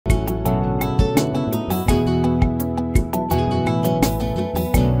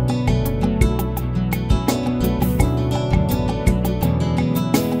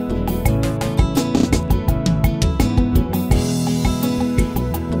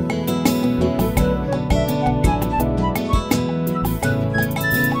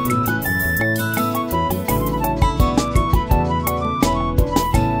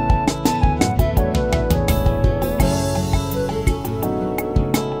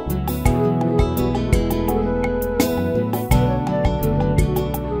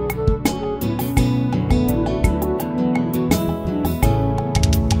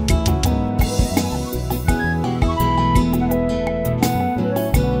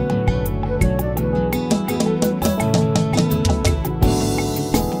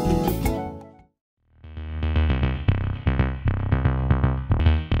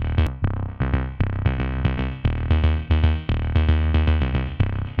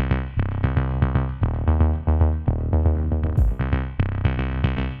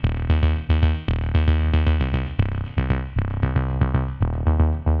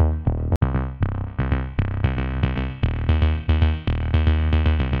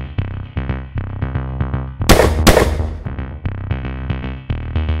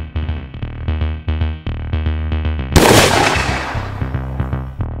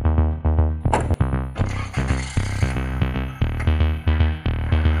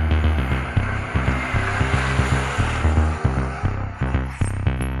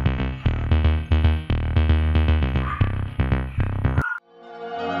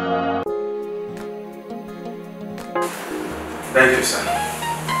Thank you, sir.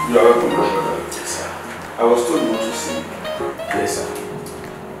 You are welcome, brother. Yes, sir. I was told you want to see me. Yes, sir.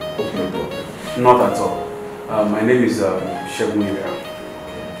 Okay, no problem. Not at all. My name is Shegun.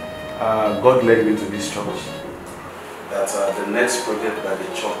 God led me to this church. That the next project that the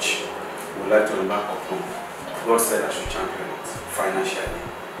church would like to embark upon, God said I should champion it financially.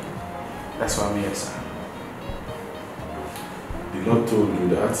 That's why I'm here, sir. The Lord told you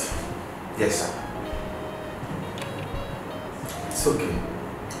that? Yes, sir. It's okay.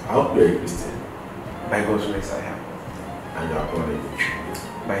 I hope you are a Christian. By God's grace, I am. And you are honorable.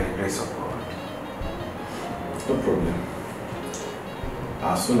 By the grace of God. No problem.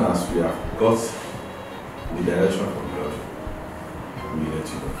 As soon as we have got the direction from God, we will let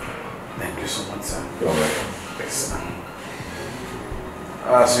you know. Thank you so much, sir. You are welcome. Yes, sir.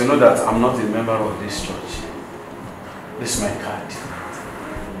 As you know that I'm not a member of this church. This is my card.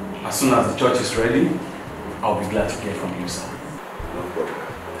 As soon as the church is ready, I'll be glad to hear from you, sir. No problem.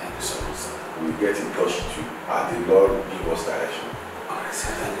 Thank you so much, sir. We'll get in touch with you as the Lord give us direction. Alright,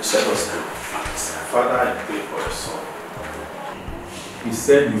 sir. Thank you so much, sir. Father, I pray for your son. He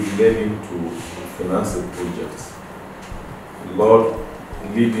said you led him to finance a project. Lord,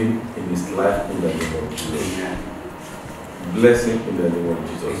 lead him in his life in the name of Jesus. Amen. Bless him in the name of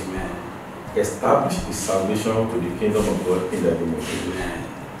Jesus. Amen. Establish his salvation to the kingdom of God in the name of Jesus. Amen.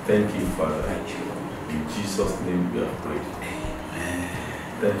 Thank Thank you, Father. Thank you. In Jesus' name we have prayed. Amen.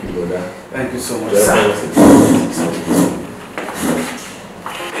 Thank you, brother. Thank you so much, Bless sir. us.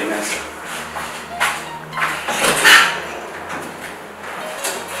 Amen, sir.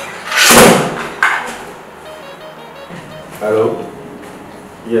 Hello?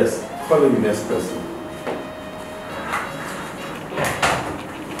 Yes, call in the next person.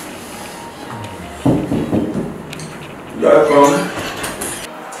 You are welcome.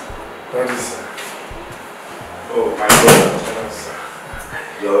 Thank you, sir. Oh, my brother. Thank you, sir.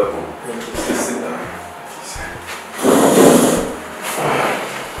 You are welcome. Thank you, Please sit down.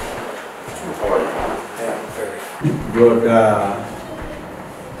 How are you? I am very. Brother,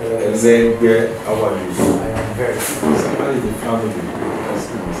 how are you? I am very. Somebody in the family.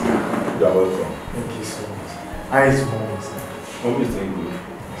 You are welcome. Thank you so much. How is Mommy, sir? Mommy is doing good.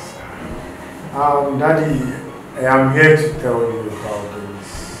 Daddy, I am here to tell you about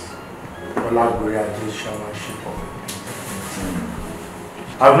this Oladeji chairmanship of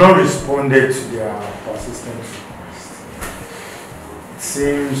the I've not responded to their persistent request. It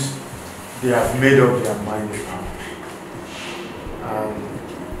seems they have made up their mind now. And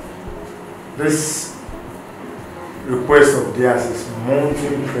this request of theirs is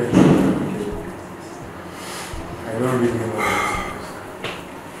mounting pressure. I don't really know what to do.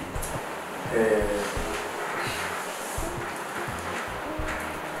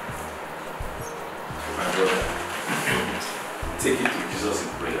 My brother, take it to Jesus in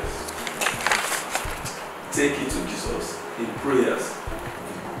prayers. Take it to Jesus in prayers.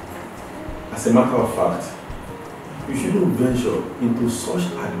 As a matter of fact, you shouldn't venture into such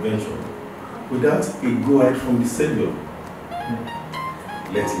adventure without a go-ahead from the Savior.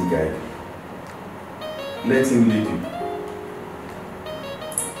 Let him guide you. Let him lead you.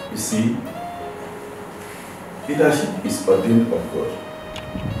 You see, leadership is ordained of God.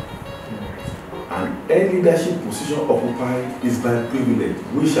 And any leadership position occupied is by privilege,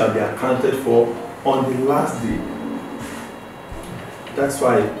 which shall be accounted for on the last day. That's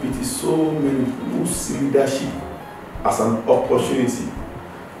why it is so many who see leadership as an opportunity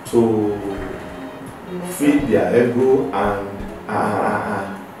to feed their ego and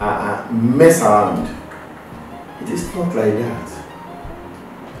mess around. It is not like that.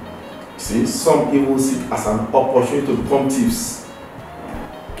 See, some even see it as an opportunity to become thieves.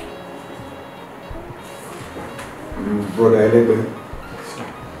 Brother Elebe,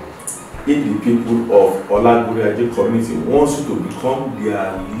 if the people of Oladeji community wants you to become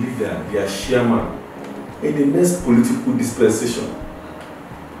their leader, their chairman in the next political dispensation,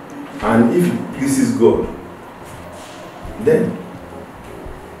 and if it pleases God, then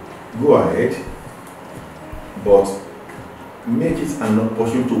go ahead, but make it an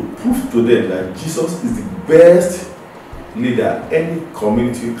opportunity to prove to them that Jesus is the best leader any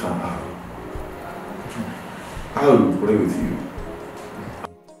community can have. I will pray with you.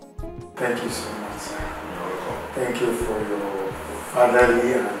 Thank you so much, sir. Thank you for your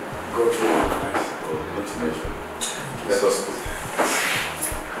fatherly and godly advice. Continuation. Let us pray.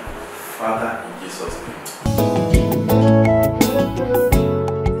 Father, in Jesus' name.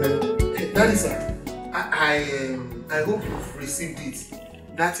 That is sir. I hope you've received it.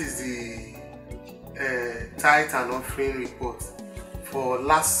 That is the tithe and offering report for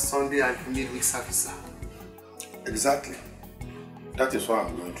last Sunday and midweek service, sir. Exactly. That is what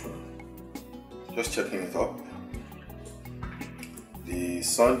I'm going through. Just checking it up. The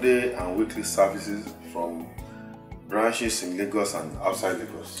Sunday and weekly services from branches in Lagos and outside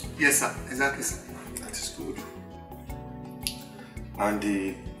Lagos. Yes, sir. Exactly, sir. That is good. And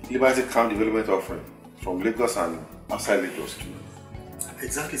the Liberty Camp Development Offering from Lagos and outside Lagos too.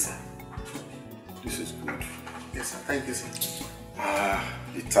 Exactly, sir. This is good. Yes, sir. Thank you, sir.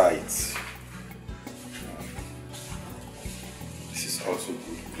 The tithes. This is also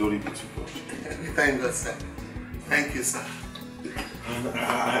good. Glory be to God. Thank God, sir. Thank you, sir. And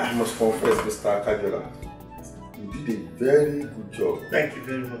I must confess, Mr. Adeola, you did a very good job. Thank you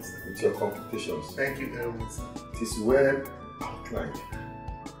very much, sir. With your computations. Thank you very much, sir. It is well outlined.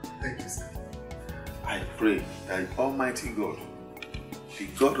 Thank you, sir. I pray that Almighty God, the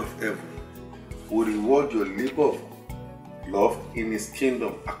God of heaven, will reward your labor of love in His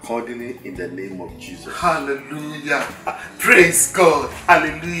kingdom accordingly in the name of Jesus. Hallelujah. Praise God.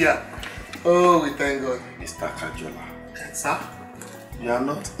 Hallelujah. Oh, we thank God. Mr. Kajola. Yes, sir. You are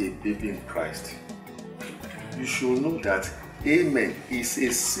not a baby in Christ. You should know that Amen is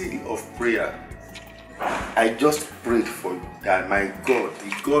a seal of prayer. I just prayed for you that my God,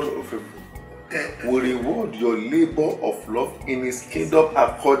 the God of heaven, will reward your labor of love in His kingdom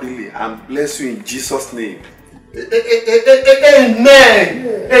accordingly and bless you in Jesus' name. Amen.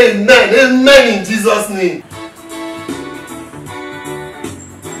 Amen. Amen in Jesus' name.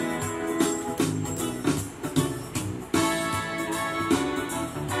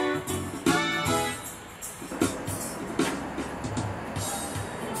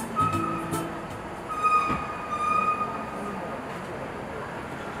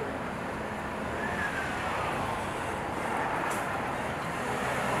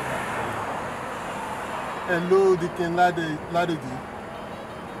 Hello, Deacon Oladeji.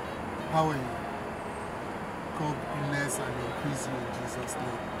 How are you? God bless and increase you in Jesus'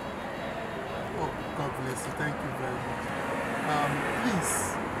 name. Oh, God bless you. Thank you very much. Please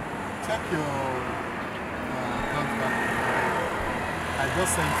check your account balance. I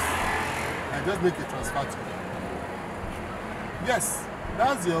just make a transfer to you. Yes,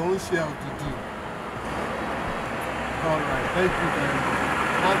 that's your own share of the deal. All right, thank you very much.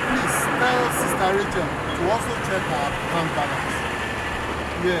 And please tell Sister Rachel to also check her account balance.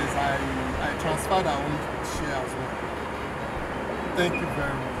 Yes, I transferred her own share as well. Thank you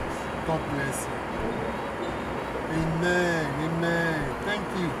very much. God bless you. Amen. Amen. Thank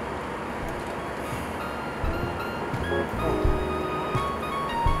you.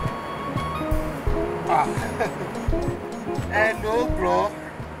 Hello, bro.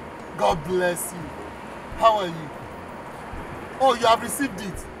 God bless you. How are you? Oh, you have received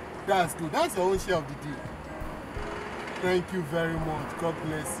it. That's good. That's your own share of the deal. Thank you very much. God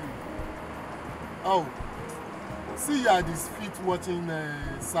bless you. Oh, see you at this feet watching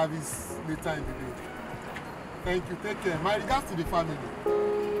service later in the day. Thank you. Take care. My regards to the family.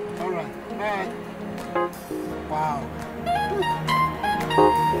 All right. Bye. Wow.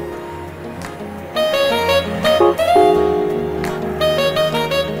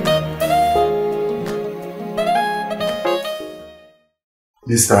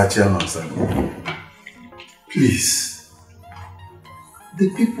 Mr. Chairman, sir, please, the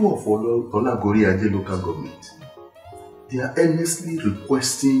people of Olagoriaje local government, they are earnestly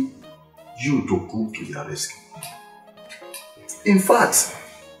requesting you to come to their rescue. In fact,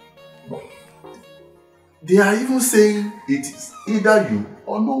 they are even saying it is either you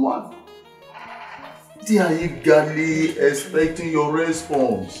or no one. They are eagerly expecting your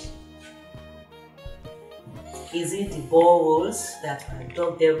response. Is it the boreholes that are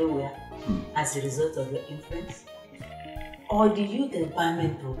dug everywhere as a result of your influence? Or the youth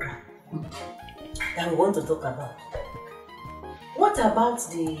empowerment program that we want to talk about? What about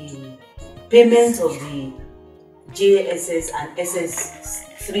the payment of the JSS and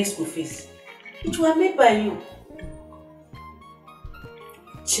SS3 school fees, which were made by you?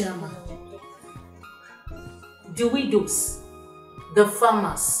 Chairman, the widows, the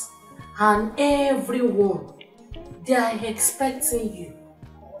farmers, and everyone, they are expecting you.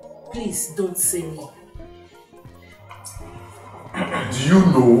 Please don't say no. Do you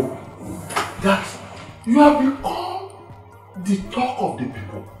know that you have become the talk of the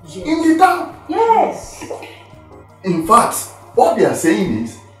people in the town? Yes. In fact, what they are saying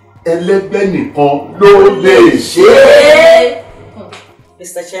is, ẹlẹgbẹ́ nìkan ló lè ṣe.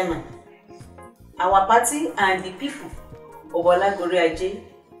 Mr. Chairman, our party and the people of Olagoriaje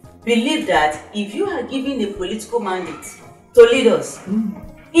believe that if you are given a political mandate to lead us,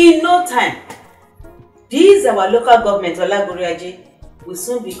 in no time, this our local government, Olagoriaje, will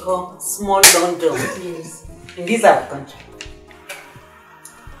soon become small London in this our country.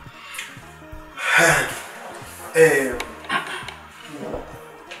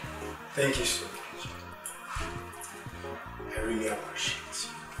 Thank you so much. I really appreciate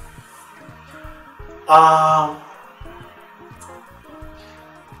you. I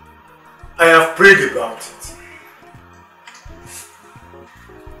have prayed about it.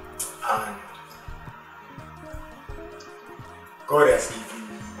 And God has given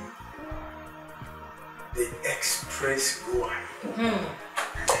me the express go ahead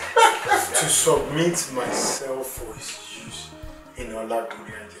to submit myself for his use in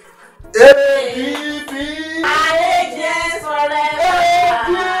Oladeji. APP! Allegiance forever!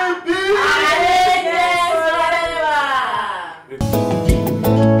 APP! Allegiance forever!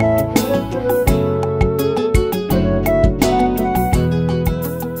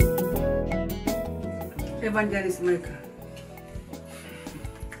 Evangelist Michael,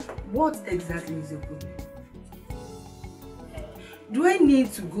 what exactly is your problem? Do I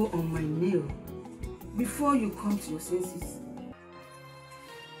need to go on my nail before you come to your senses?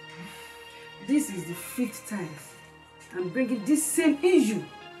 This is the 5th time I'm bringing this same issue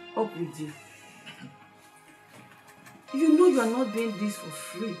up with you. You know you are not doing this for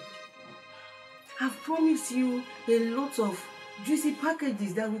free. I've promised you a lot of juicy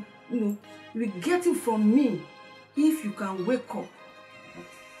packages that will, you will get it from me if you can wake up.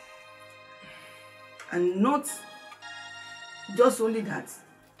 And not just only that.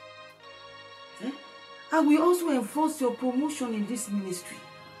 I will also enforce your promotion in this ministry.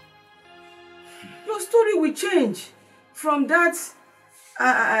 Your story will change from that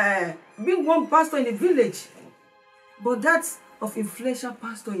being one pastor in the village, but that of influential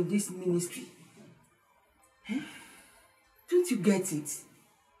pastor in this ministry. Don't you get it?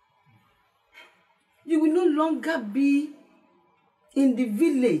 You will no longer be in the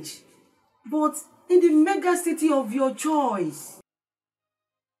village, but in the mega city of your choice.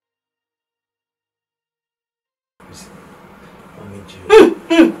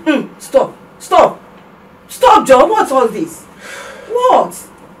 Stop! Stop! Stop, John! What's all this? What?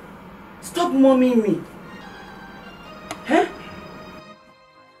 Stop momming me.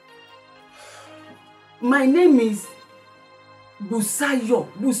 My name is Busayo.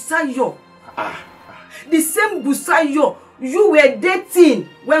 Busayo. The same Busayo you were dating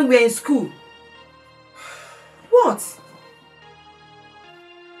when we were in school. What?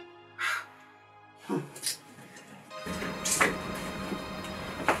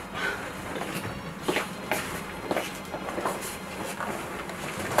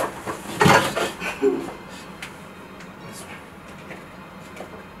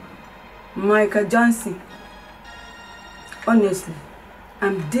 Michael Johnson, honestly,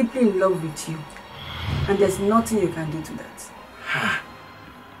 I'm deeply in love with you, and there's nothing you can do to that.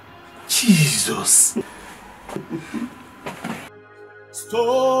 Jesus!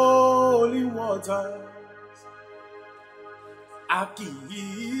 Stolen waters,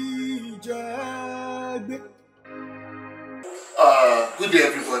 Good day,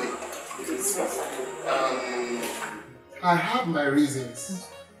 everybody. I have my reasons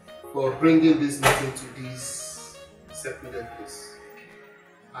for bringing this meeting to this secluded place.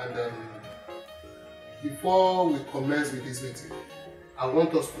 And before we commence with this meeting, I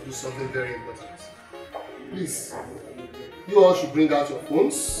want us to do something very important. Please, you all should bring out your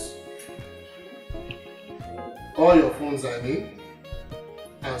phones. All your phones, I mean,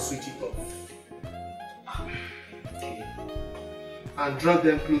 and switch it off. And drag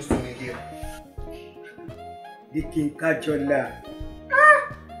them close to me here. The King Kajola.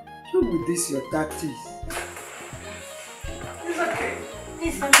 Show me this your tactics. It's okay.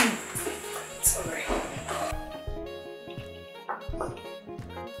 It's fine. It's alright.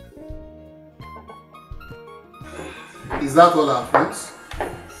 Is that all our friends?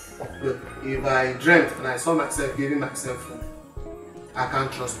 Look, if I dreamt and I saw myself giving myself food, I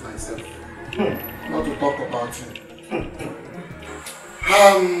can't trust myself. Not to talk about you.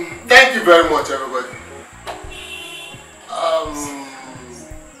 Thank you very much, everybody.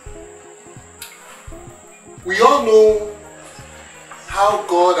 We all know how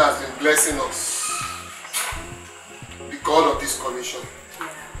God has been blessing us, the God of this commission,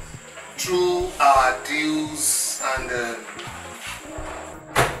 through our deals and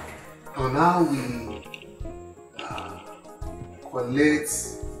on how we collect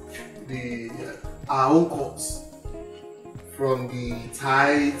our own cuts from the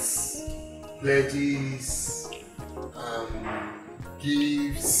tithes, pledges,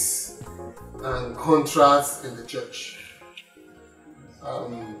 gifts, and contracts in the church.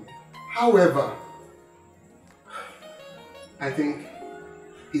 However, I think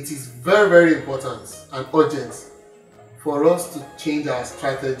it is very, very important and urgent for us to change our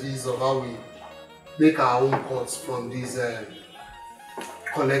strategies of how we make our own cuts from these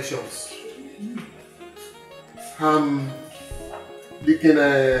collections.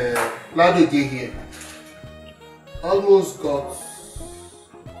 Oladeji here almost got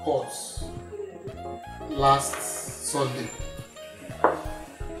caught last Sunday.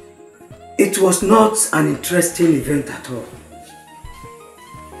 It was not an interesting event at all.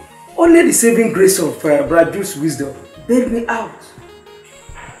 Only the saving grace of Bradu's wisdom bailed me out.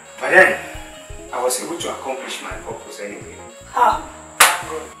 But then, I was able to accomplish my purpose anyway.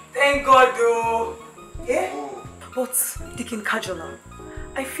 Thank God though. Yeah? But Deacon Kajola,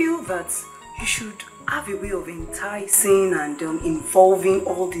 I feel that you should have a way of enticing and involving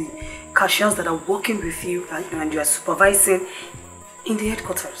all the cashiers that are working with you and you are supervising in the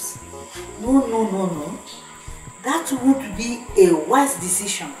headquarters. No. That would be a wise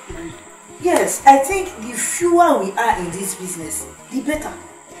decision. Yes, I think the fewer we are in this business, the better.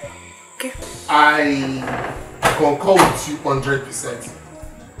 Okay. I concur with you 100%.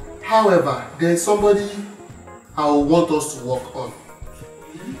 However, there's somebody I want us to work on.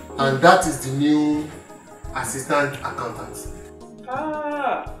 And that is the new assistant accountant.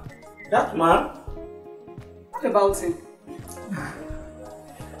 That man? What about him?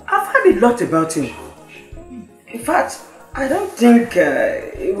 I've heard a lot about him. In fact, I don't think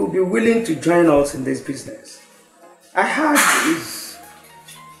he will be willing to join us in this business. I heard he's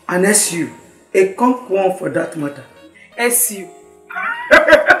an SU, a conk one for that matter. SU?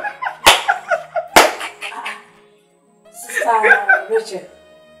 Sister Rachel,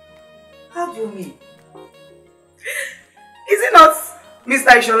 how do you mean? Is it not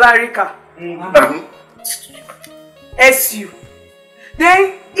Mr. Isholarika? SU.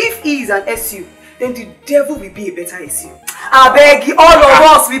 Then, if he is an SU, then the devil will be a better SU. I beg you, all of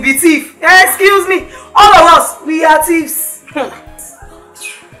us will be thieves. Excuse me, all of us, we are thieves.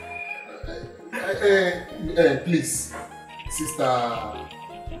 Please, sister,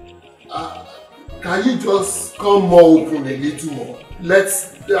 can you just come more open a little more?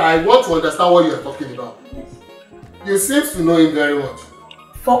 I want to understand what you are talking about. You seem to know him very much.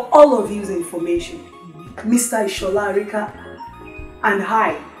 For all of you's information, Mr. Isholarika and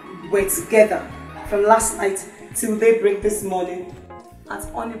I were together from last night till daybreak this morning at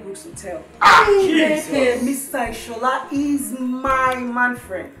Honeybrooks Hotel. Mr. Ishola is my man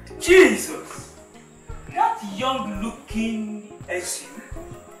friend. Jesus! That young looking SU.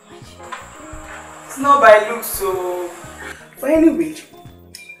 It's not by looks, so. But anyway,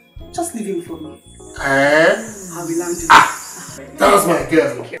 just leave him for me. I will land you. That's my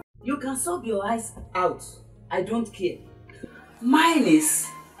girl. You can sob your eyes out. I don't care. Mine is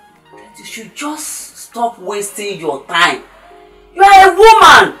that you should just stop wasting your time. You are a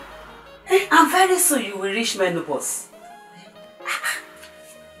woman. And very soon you will reach menopause.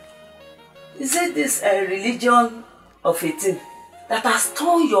 Is it this religion of a thing that has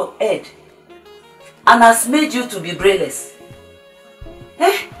turned your head and has made you to be brainless?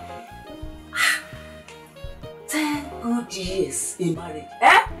 10 good years in marriage.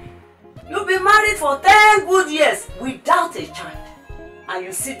 You'll be married for 10 good years without a child. And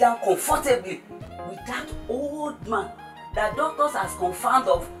you sit down comfortably with that old man that doctors has confirmed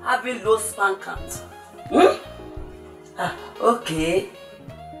of having low sperm count. Okay.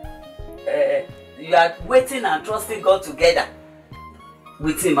 You are waiting and trusting God together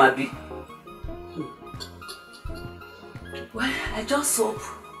with him, Abi. Well, I just hope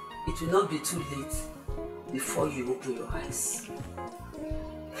it will not be too late before you open your eyes.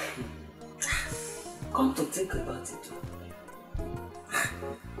 Come to think about it.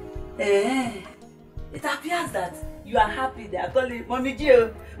 It appears that you are happy. They are calling you Mommy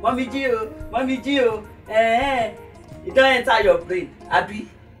Gio, Mommy Gio, Mommy Gio. It don't enter your brain, Abi.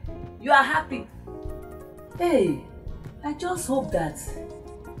 You are happy. Hey, I just hope that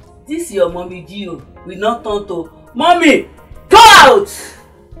this your Mommy Gio will not turn to Mommy, go out!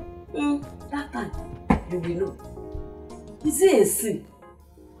 That time, you will know. Is it a sin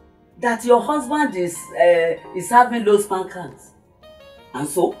that your husband is having low sperm counts? And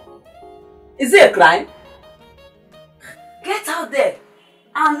so, is it a crime? Get out there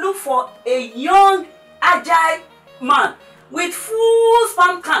and look for a young, agile man with full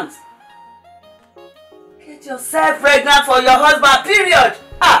sperm counts. Get yourself pregnant for your husband, period.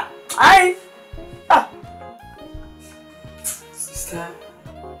 Sister,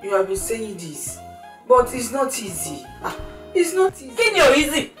 you have been saying this, but it's not easy. It's not easy. Can you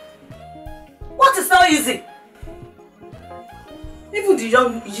easy? What is not easy? Even the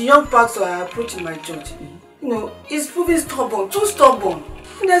young pastor I approach in my church, you know, he's proving stubborn, too stubborn.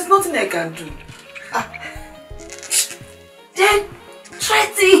 And there's nothing I can do. Then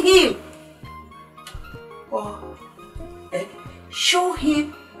threaten him. show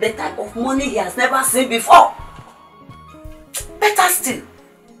him the type of money he has never seen before. Better still,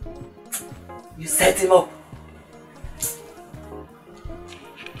 you set him up.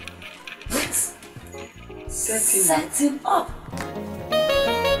 Yes. Set him up.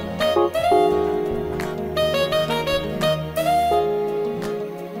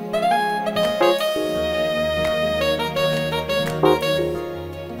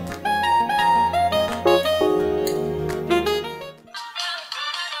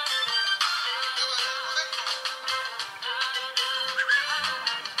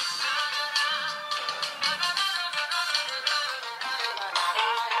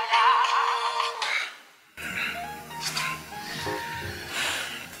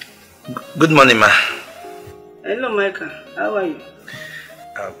 Good morning, ma. Hello, Michael. How are you?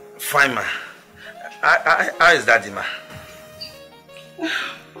 Fine, ma. How is Daddy, ma?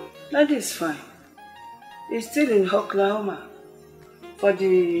 Daddy is fine. He's still in Oklahoma for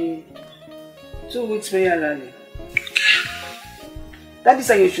the 2 weeks prayer rally. Daddy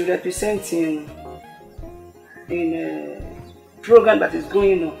said you should represent him in a program that is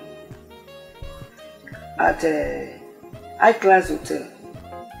going on at a high-class hotel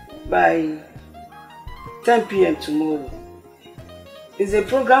by 10 p.m. tomorrow. It's a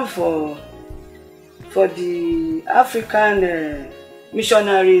program for the African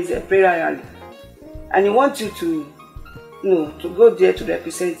missionaries prayer rally, and he wants you to go there to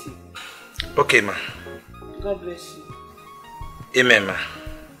represent him. Okay, ma. God bless you. Amen, ma.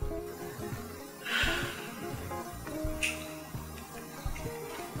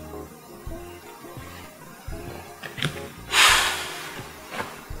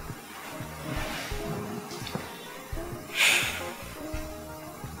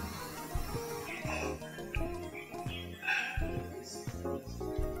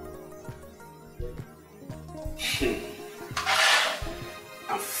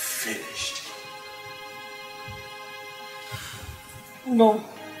 I'm finished. No.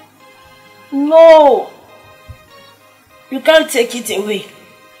 No! You can't take it away.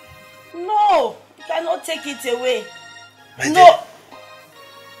 No! You cannot take it away. No!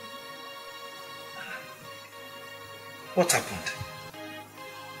 What happened?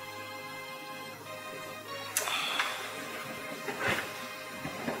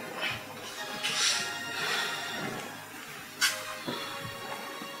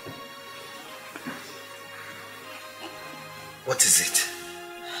 What is it?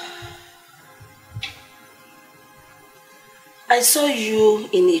 I saw you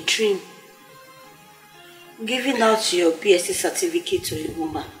in a dream giving out your BSc certificate to a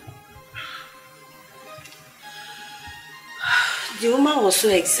woman. The woman was so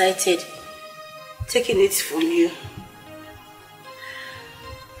excited taking it from you.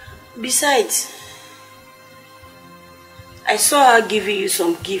 Besides, I saw her giving you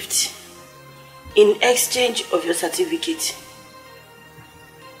some gift in exchange of your certificate.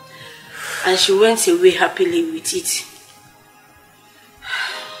 And she went away happily with it.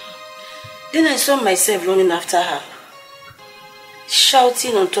 Then I saw myself running after her,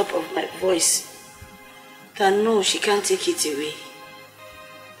 shouting on top of my voice that no, she can't take it away.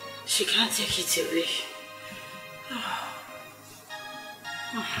 She can't take it away.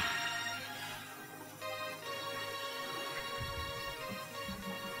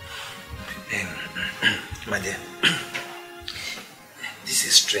 My dear, this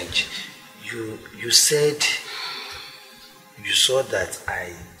is strange. You said you saw that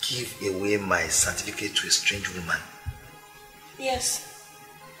I give away my certificate to a strange woman. Yes.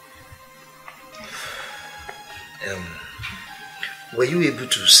 Were you able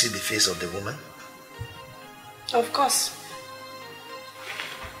to see the face of the woman? Of course.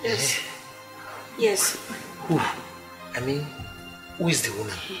 Yes. Yes. Who? I mean, who is the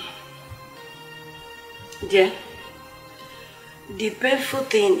woman? Dear, the painful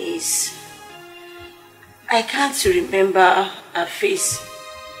thing is, I can't remember her face,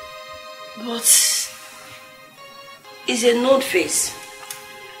 but it's a known face.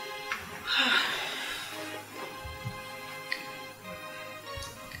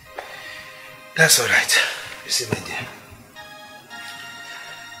 That's all right. You see, my dear,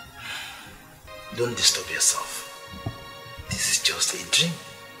 don't disturb yourself. This is just a dream.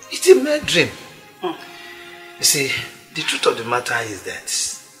 It's a mere dream. You see, the truth of the matter is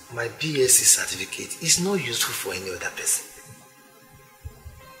that my BSc certificate is not useful for any other person.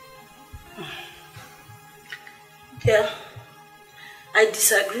 Yeah, I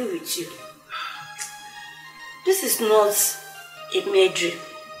disagree with you. This is not a mere dream.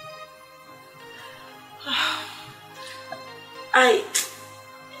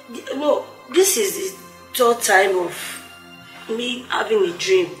 No, this is the third time of me having a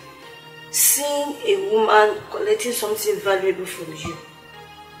dream, seeing a woman collecting something valuable from you.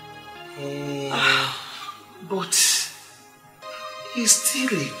 But it's still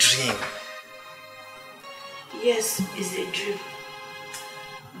a dream. Yes, it's a dream.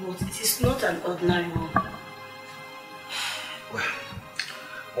 But it is not an ordinary one. Well,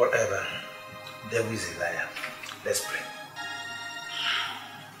 whatever. Devil is a liar. Let's pray.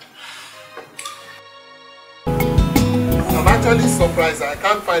 I'm actually surprised I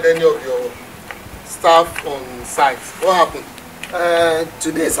can't find any of your staff on site. What happened?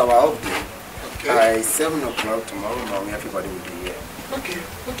 Today is our off day. Okay. By 7 o'clock tomorrow morning, everybody will be here.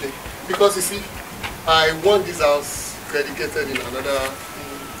 Okay. Because you see, I want this house dedicated in another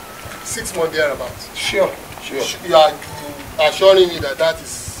 6 months thereabouts. Sure. You are assuring me that that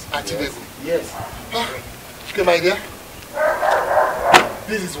is achievable? Yes. Okay, my dear.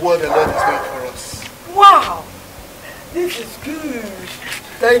 This is what the Lord is doing for us. Wow! This is good.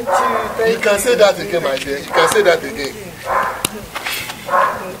 Thank you. You can say that again, my dear. You can say that again.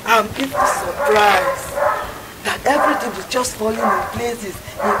 I'm even surprised that everything is just falling in places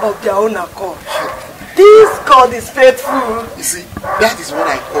of their own accord. This God is faithful. You see, that is what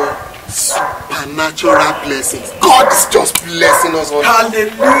I call supernatural blessings. God is just blessing us all.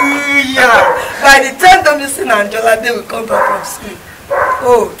 Hallelujah! By the time the missing Angela, they will come back from school.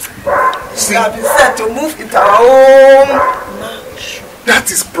 Oh, she have been set to move into our own.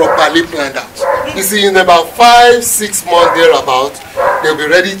 That is properly planned out. You see, in about 5-6 months thereabout, they'll be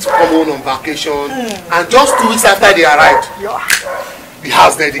ready to come home on vacation. And just 2 weeks after they arrived, the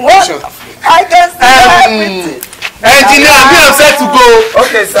house dedication. I guess everything. Engineer, I'm here set to go.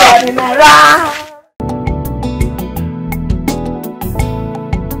 Okay, sir.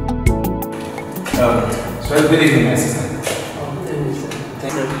 So good evening, my sister.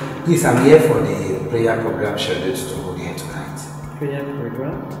 Please, I'm here for the prayer program scheduled to hold here tonight. Prayer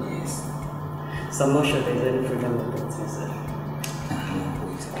program? Yes. So I'm not sure there's any program like that, sir.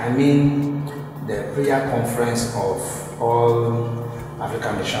 I mean the prayer conference of all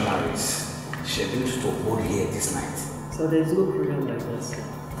African missionaries scheduled to hold here this night. So there's no program like that, sir.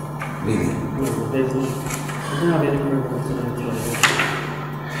 Really? No, there's no. I don't have any program tonight like that.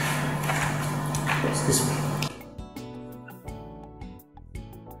 Excuse me.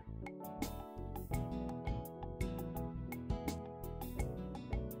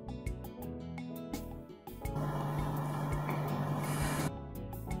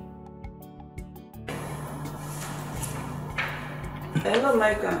 Hello,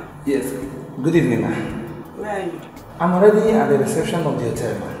 Michael. Yes. Good evening, ma'am. Where are you? I'm already at the reception of the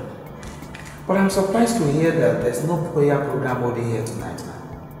hotel, ma'am. But I'm surprised to hear that there's no prayer program holding here tonight, ma'am.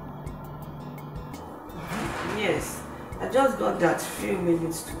 Yes, I just got that few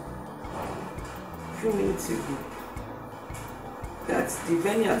minutes ago. That the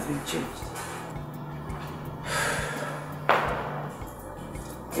venue has been changed.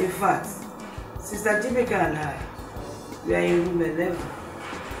 In fact, Sister Jibika and I, we are in room 11.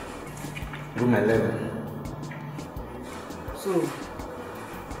 Room 11? So, you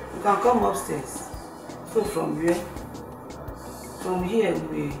can come upstairs. So from here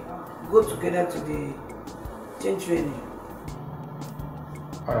we go together to the change venue.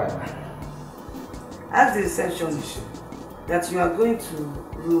 Alright. Ask the receptionist that you are going to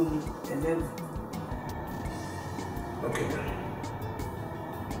room 11. Okay.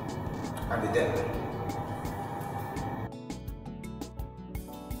 I'll be there.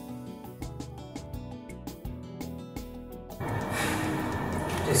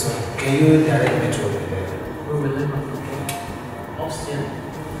 Yes, sir. Can you direct me to Room 11, okay. Upstairs,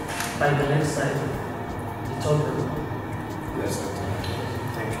 by the left side, the top room. Yes, sir.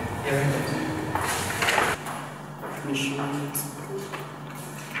 Thank you. You're right.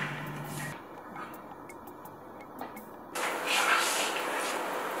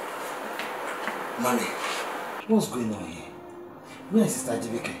 Mommy, what's going on here? Where is Sister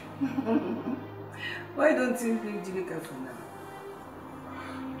Jibike? Why don't you leave Jibika for now?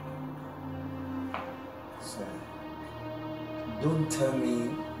 So, don't tell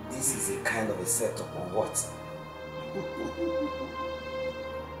me this is a kind of a setup or what?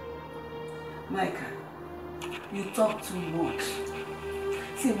 Micah, you talk too much.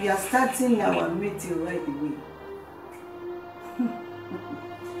 See, we are starting our meeting right away.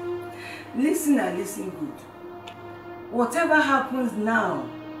 Listen and listen good. Whatever happens now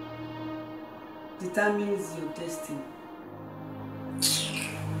determines your destiny.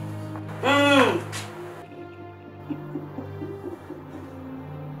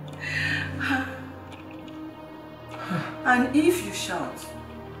 And if you shout,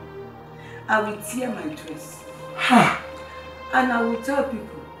 I will tear my dress. And I will tell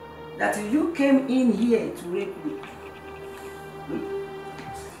people that you came in here to rape me.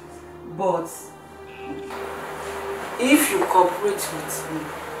 But if you cooperate with me,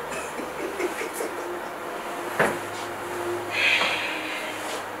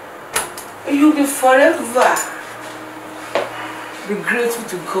 you'll be forever be grateful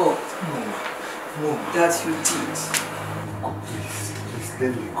to God that you did. Oh, please,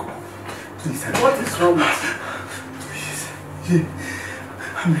 let me go. Please, what is wrong with you? Please.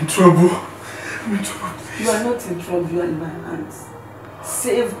 I'm in trouble. I'm in trouble, please. You are not in trouble, you are in my hands.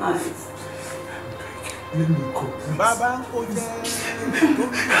 Save hands. Let me go, please. Baba Oje,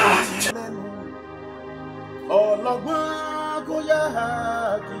 ọlọ́gbọ́n Goya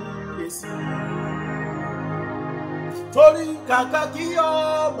kíyèsí. Torí kàkà kí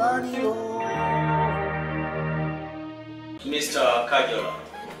ọba ní o. Mr. Kajola.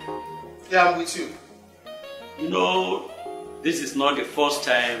 Yeah, I'm with you. You know, this is not the first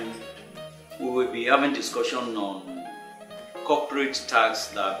time we will be having discussion on corporate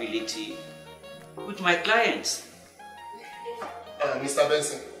tax liability with my clients. Mr.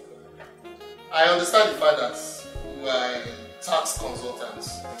 Benson, I understand the fact that you are a tax consultant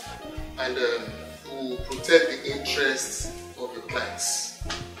and who protect the interests of your clients.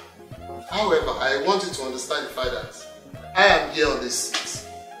 However, I want you to understand the fact that I am here on this seat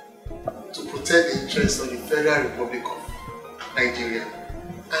to protect the interests of the Federal Republic of Nigeria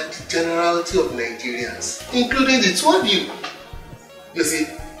and the generality of Nigerians, including the two of you. You see,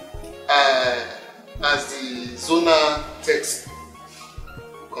 as the zonal tax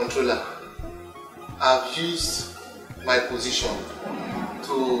controller, I've used my position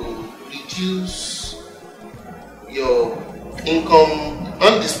to reduce your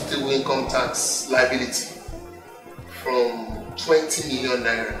undisputable income tax liability from 20 million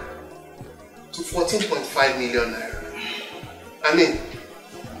naira to 14.5 million naira. I mean,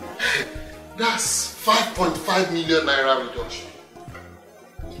 that's 5.5 million naira reduction.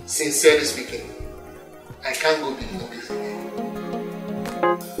 Sincerely speaking, I can't go beyond this again.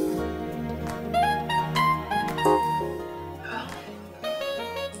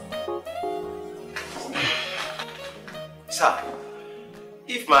 Sir,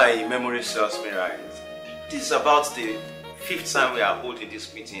 if my memory serves me right, this is about the 5th time we are holding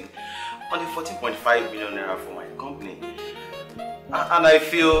this meeting on the 14.5 million naira for my company. And I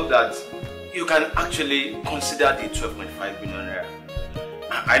feel that you can actually consider the 12.5 million naira.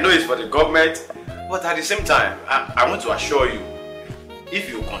 I know it's for the government, but at the same time, I want to assure you, if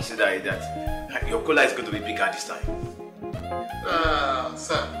you consider it, that your cola is going to be bigger this time.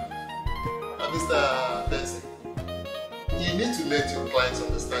 Sir, Mr. Benson, you need to let your clients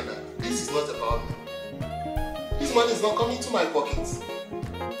understand that this is not about me. This money is not coming to my pockets.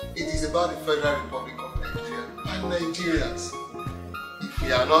 It is about the Federal Republic of Nigeria and Nigerians. If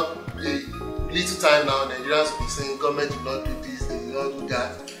we are not a little time now, Nigerians will be saying government will not do this, they will not do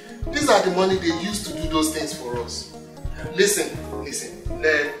that. These are the money they use to do those things for us. Listen,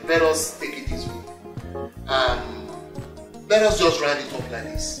 let us take it this way. Let us just round it up like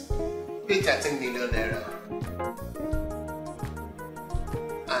this. Pay 13 million naira.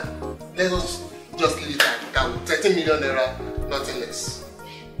 And let us just leave it at that with 13 million naira, nothing less.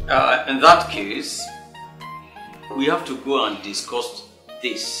 In that case, we have to go and discuss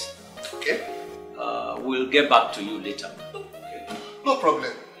this. Okay. We'll get back to you later. Okay. No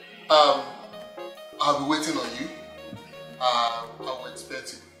problem. I'll be waiting on you. I will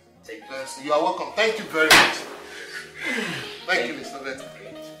expect you. You are welcome. Thank you very much. Thank you, Mr. Benson.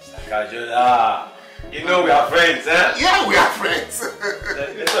 Kajola, you know we are friends, eh? Yeah, we are friends.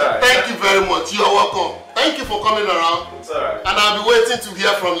 It's alright. Thank you very much. You are welcome. Thank you for coming around. It's alright. And I'll be waiting to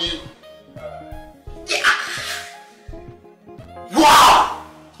hear from you. Yeah. Wow!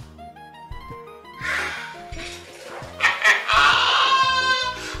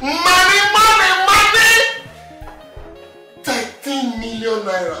 Money! 13 million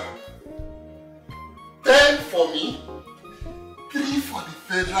naira. 10 for me, 3 for the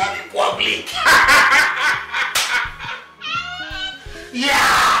Federal Republic.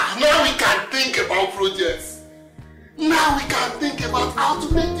 Yeah, now we can think about projects. Now we can think about how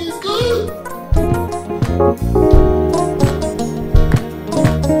to make this good.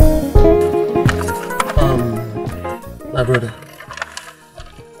 My brother,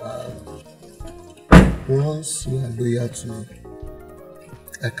 once you are loyal to me,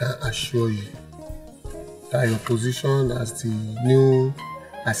 I can assure you that your position as the new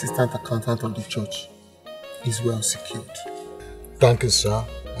assistant accountant of the church is well secured. Thank you, sir.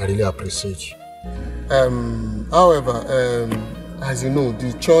 I really appreciate you. However, as you know,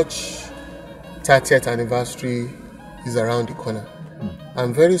 the church 30th anniversary is around the corner.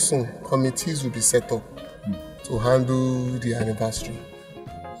 And very soon, committees will be set up to handle the anniversary.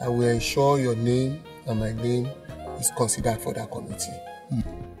 I will ensure your name and my name is considered for that committee.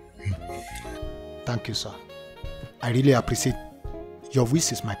 Thank you, sir. I really appreciate. Your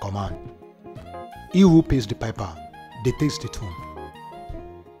wish is my command. He who pays the piper, they takes the tune.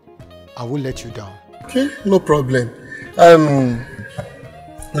 I will let you down. Okay, no problem.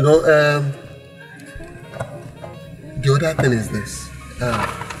 The other thing is this.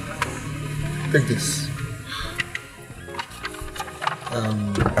 Take this.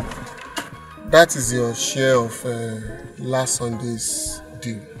 That is your share of last Sunday's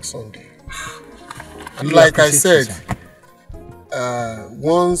due Sunday. Like I said,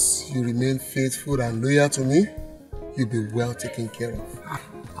 once you remain faithful and loyal to me, you'll be well taken care of.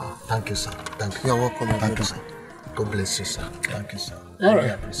 Thank you, sir. Thank you. You're welcome. Thank you, sir. God bless you, sir. Thank you, sir. All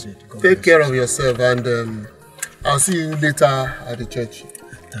right. I appreciate it. God Take bless care you, of yourself, and I'll see you later at the church.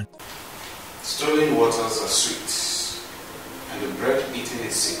 Stolen waters are sweet, and the bread eaten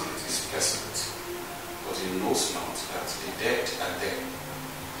in secret is pleasant. But he knows not that the dead are there,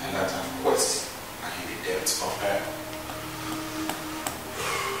 and that have quest are in the depths of hell.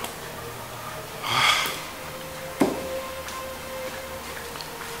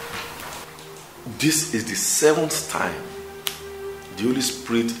 This is the 7th time the Holy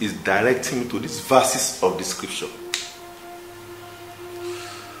Spirit is directing me to these verses of the scripture.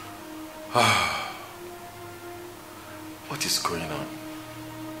 What is going on?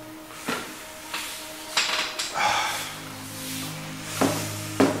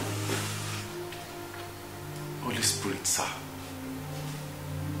 Holy Spirit, sir,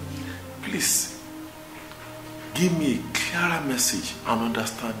 please give me a clearer message and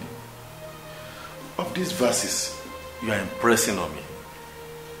understanding of these verses you are impressing on me.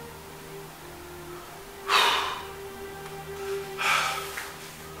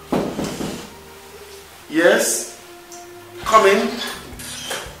 Yes, come in.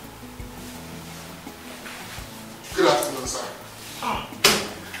 Good afternoon, sir.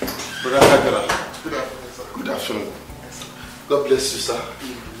 Brother Hagara. Good afternoon, sir. Good afternoon. God bless you, sir.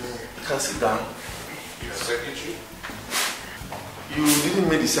 You can sit down. Your secretary? You didn't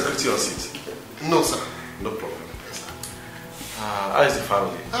make the secretary on seat? No, sir. No problem. Yes, sir. How is the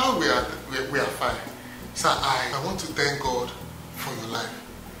family? We are fine. Sir, I want to thank God for your life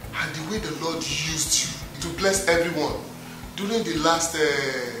and the way the Lord used you to bless everyone during the last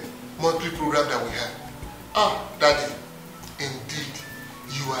monthly program that we had. Daddy, indeed,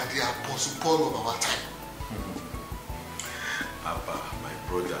 you are the Apostle Paul of our time. Abba, my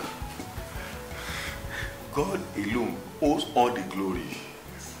brother, God alone owes all the glory.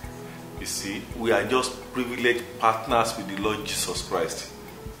 You see, we are just privileged partners with the Lord Jesus Christ.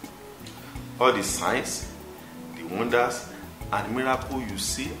 All the signs, the wonders, and miracles you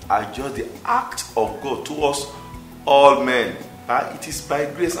see are just the act of God towards all men. It is by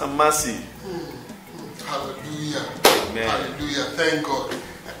grace and mercy. Hallelujah. Amen. Hallelujah. Thank God.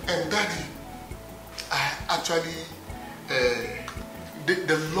 And Daddy, I actually,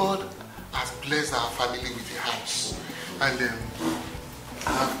 the Lord has blessed our family with a house. And I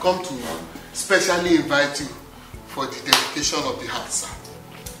have come to specially invite you for the dedication of the house, sir.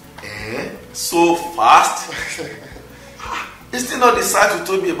 So fast? Is it not the site you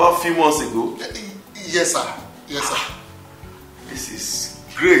told me about a few months ago? Yes, sir. Yes, sir. This is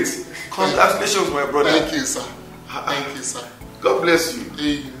great. Congratulations, my brother. Thank you, sir. Thank you, sir. God bless you.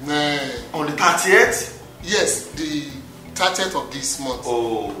 Amen. On the 30th? Yes, the 30th of this month.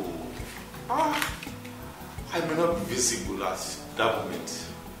 Oh. I may not be visible at that moment.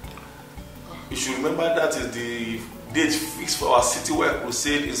 You should remember that is the date fixed for our citywide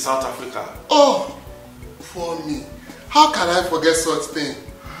crusade in South Africa. Oh, for me. How can I forget such thing?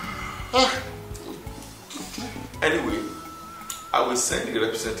 Anyway, I will send the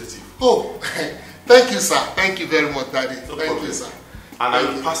representative. Oh, thank you, sir. Thank you very much, Daddy. No thank problem. you, sir. And I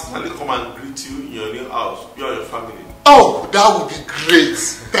will personally come and greet you in your new house, you and your family. Oh, that would be great.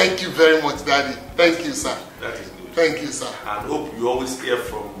 Thank you very much, Daddy. Thank you, sir. That is good. Thank you, sir. And hope you always hear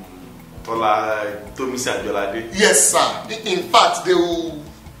from Tola, Tomisi and Jolade. Yes, sir. In fact, they will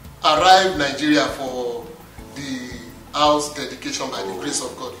arrive Nigeria for the house dedication by the grace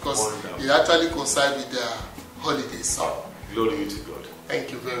of God, because it actually coincides with their holidays, sir. Glory be to God. Thank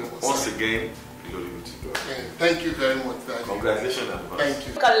you very much. Once sir. again, glory be to God. Thank you very much, Daddy. Congratulations, advance. Thank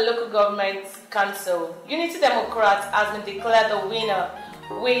you. Local Government Council. Unity Democrats has been declared the winner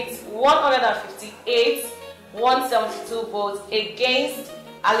with 158, 172 votes against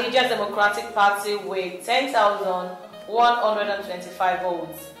Alliance Democratic Party with 10,125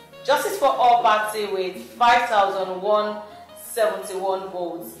 votes. Justice for All Party with 5,171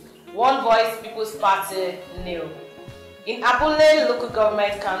 votes. One Voice People's Party, nil. In Abule Local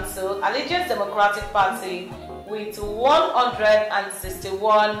Government Council, Allegiance Democratic Party with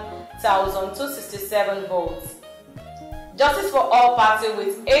 161,267 votes. Justice for All Party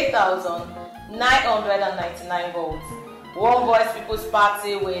with 8,999 votes. One Voice People's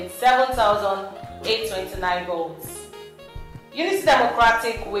Party with 7,829 votes. Unity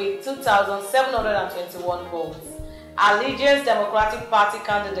Democratic with 2,721 votes. Allegiance Democratic Party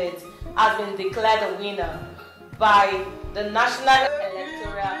candidate has been declared a winner by the National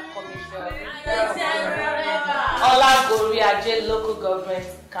Electoral Commission, Oladeji Local Government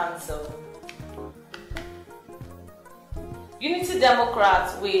Council. Unity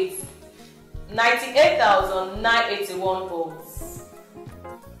Democrats with 98,981 votes.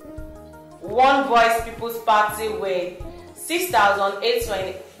 One Voice People's Party with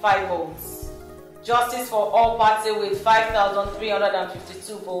 6,825 votes. Justice for All Party with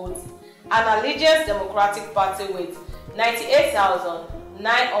 5,352 votes. And Allegiance Democratic Party with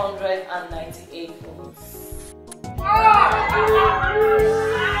 98,998 votes.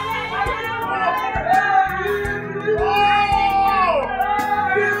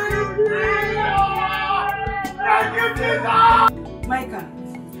 Micah,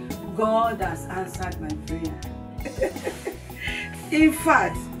 God has answered my prayer. In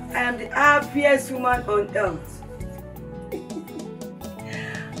fact, I am the happiest woman on earth.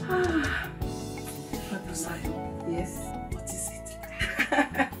 Yes. What is it?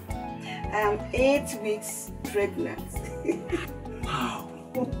 I am 8 weeks pregnant. Wow.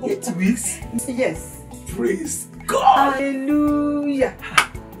 8 weeks? Yes. Praise God. Hallelujah.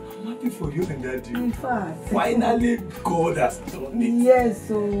 I'm happy for you and Daddy. In fact. Finally, God has done it. Yes.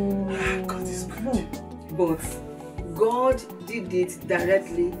 God is good. But God did it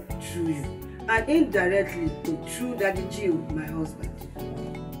directly through you. And indirectly through Daddy Gio, my husband.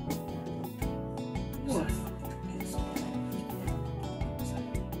 What?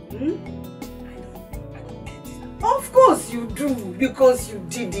 Of course you do, because you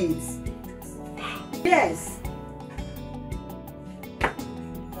did it. Yes.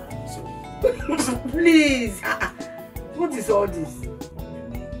 Please. What is all this?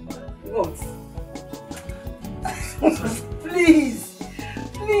 What? Please.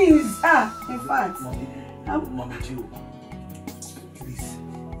 Please. In fact. Mama Gio, please,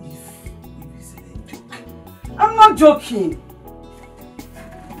 if it's a joke. I'm not joking.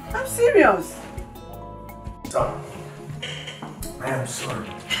 I'm serious. Sir, I am sorry.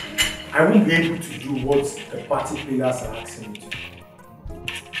 I won't be able to do what the party pillars are asking me to do.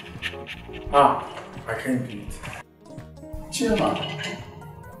 I can't do it. Chairman,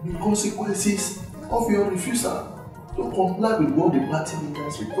 the consequences of your refusal to comply with what the party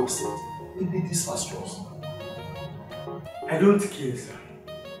leaders requested will be disastrous. I don't care, sir.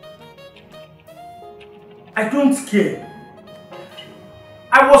 I don't care.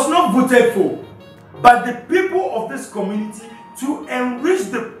 I was not voted for by the people of this community to enrich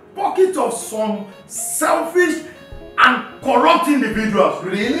the pocket of some selfish and corrupt individuals.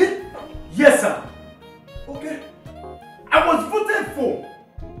 Really? Yes, sir. Okay. I was voted for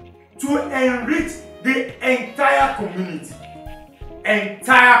to enrich the entire community.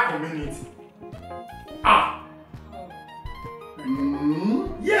 Entire community.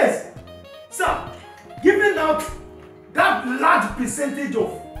 Yes. Sir, giving out that large percentage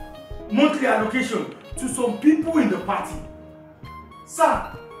of monthly allocation to some people in the party.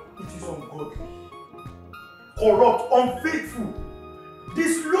 Sir, it is ungodly, corrupt, unfaithful,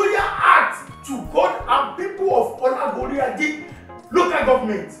 disloyal act to God and people of Oladeji local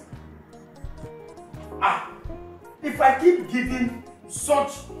government. If I keep giving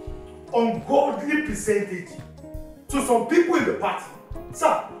such ungodly percentage to some people in the party,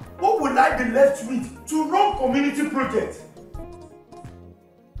 sir, what would I be left with to run community projects?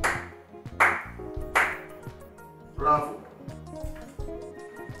 Bravo.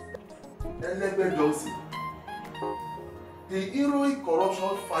 Elebe Johnson, the heroic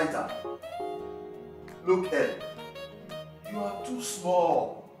corruption fighter. Look here, you are too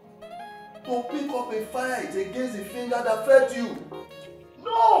small to pick up a fight against the finger that fed you.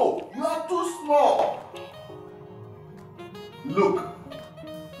 No, you are too small. Look,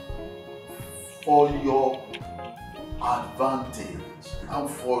 for your advantage and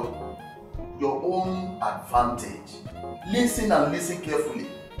for your own advantage, listen and listen carefully.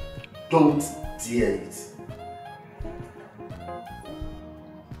 Don't dare it.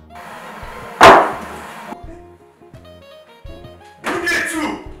 You did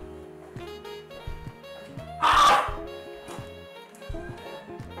too.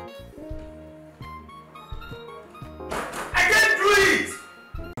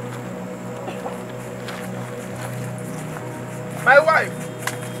 My wife!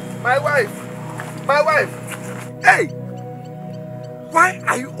 My wife! My wife! Hey! Why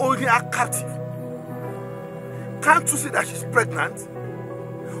are you holding her captive? Can't you see that she's pregnant?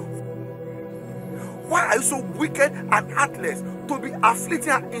 Why are you so wicked and heartless to be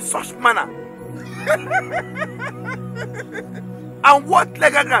afflicting her in such manner? And what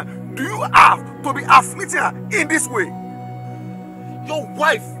legal ground do you have to be afflicting her in this way? Your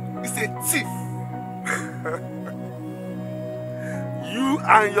wife is a thief. You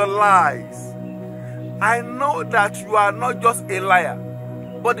and your lies. I know that you are not just a liar,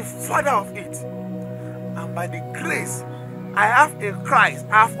 but the father of it. And by the grace I have in Christ,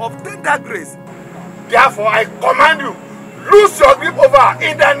 I have obtained that grace. Therefore, I command you, lose your grip over her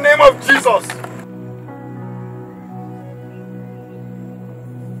in the name of Jesus.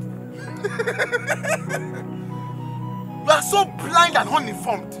 You are so blind and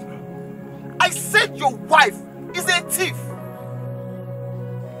uninformed. I said your wife is a thief.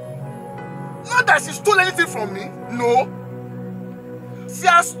 Not that she stole anything from me. No. She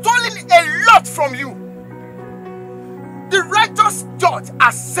has stolen a lot from you. The righteous judge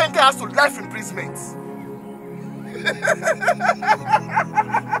has sentenced her to life imprisonment.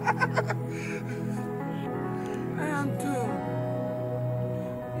 I am doomed.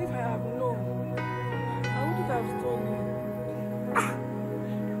 If I have known, I wouldn't have stolen.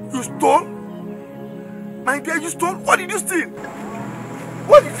 You stole? My dear, you stole? What did you steal?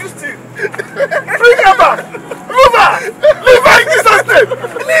 What did you steal? Bring her back! Move her! Leave her in Jesus' name!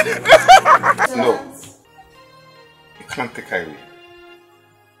 No. You can't take her away.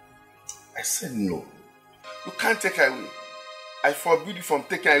 I said no. You can't take her away. I forbid you from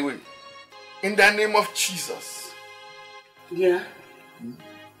taking her away. In the name of Jesus. Yeah.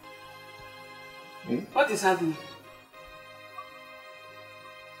 What is happening?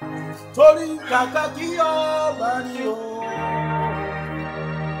 Story Kakakiyo Mario.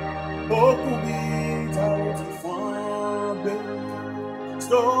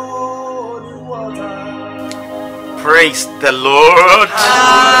 Praise the Lord.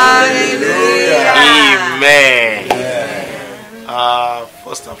 Hallelujah. Amen.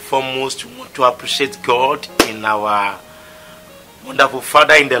 First and foremost, we want to appreciate God in our wonderful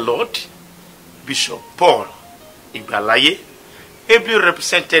Father in the Lord, Bishop Paul Igbalaye, ably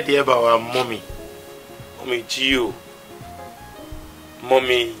represented here by our mommy Gio,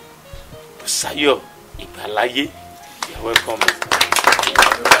 Mommy Busayo Igbalaye. You are welcome.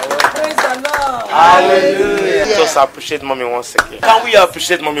 Praise the Lord. Hallelujah. Let us appreciate mommy once again. Can we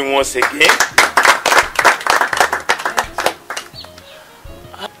appreciate mommy once again?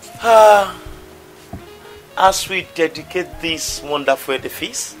 As we dedicate this wonderful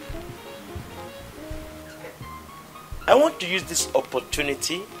edifice, I want to use this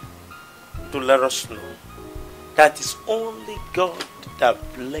opportunity to let us know that it's only God that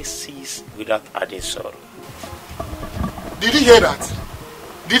blesses without adding sorrow. Did you hear that?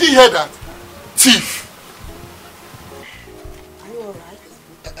 Did you hear that? Thief! Are you alright?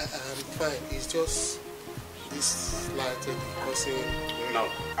 I'm fine. It's just this slight causing. No,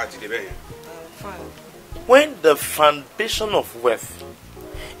 I'm fine. When the foundation of wealth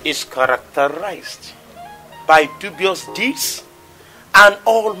is characterized by dubious deeds and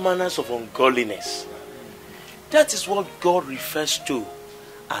all manners of ungodliness, that is what God refers to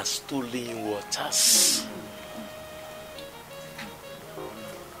as stolen waters,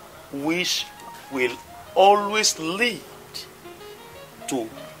 which will always lead to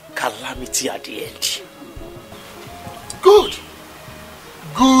calamity at the end. Good.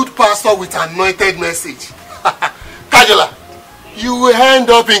 Good pastor with anointed message. Kajola, you will end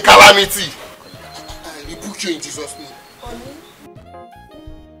up in calamity. I rebuke you in Jesus' name.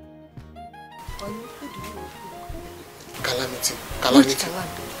 Calamity. Calamity.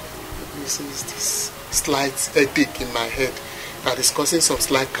 This is this slight headache in my head that is causing some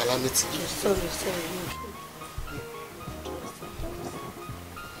slight calamity. Sorry.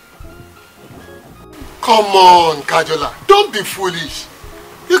 Come on, Kajola. Don't be foolish.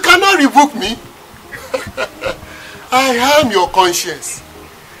 You cannot rebuke me. I am your conscience.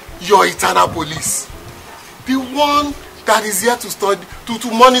 Your eternal police. The one that is here to study,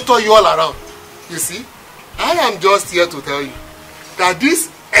 to monitor you all around. You see, I am just here to tell you that this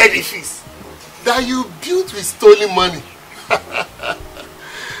edifice that you built with stolen money,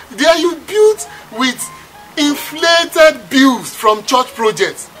 that you built with inflated bills from church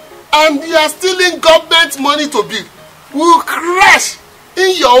projects, and you are stealing government money to build, will crash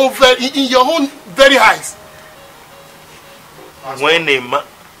in your own very eyes. When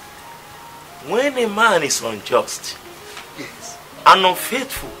a man is unjust, yes, and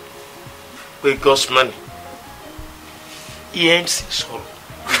unfaithful with God's money, he ends in sorrow.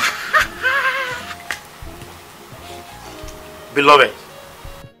 Beloved,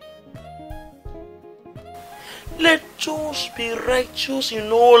 let us be righteous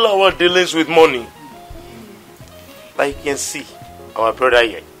in all our dealings with money. Like you can see, our brother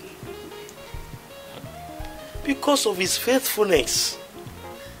here, because of his faithfulness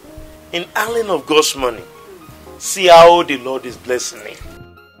in handling of God's money, see how the Lord is blessing him.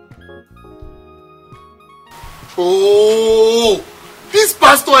 Oh, this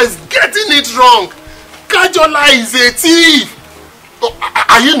pastor is getting it wrong. Kajola is a thief. Oh,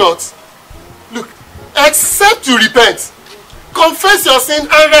 are you not? Look, except you repent, confess your sin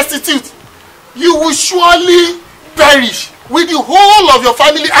and restitute, you will surely perish with the whole of your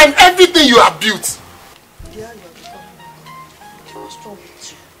family and everything you have built. Yeah, you're becoming. What's wrong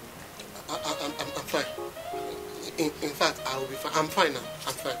with you? I'm fine. In fact, I will be fine. I'm fine now.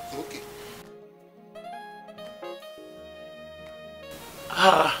 I'm fine. I'm okay.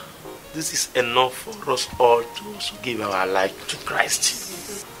 This is enough for us all to also give our life to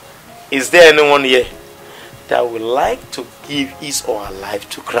Christ. Is there anyone here that would like to give his or her life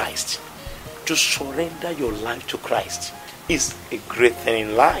to Christ? To surrender your life to Christ is a great thing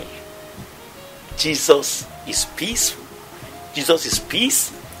in life. Jesus is peaceful. Jesus is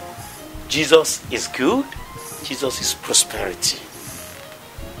peace. Jesus is good. Jesus is prosperity.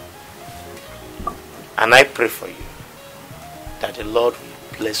 And I pray for you that the Lord will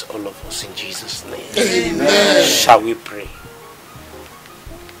bless all of us in Jesus' name. Amen. Shall we pray?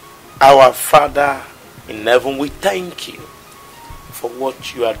 Our Father in heaven, we thank you for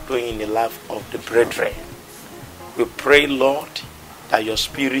what you are doing in the life of the brethren. We pray, Lord, that your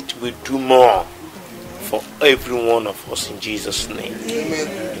Spirit will do more for every one of us in Jesus' name.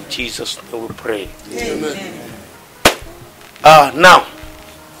 Amen. In Jesus' name we pray. Amen. Now,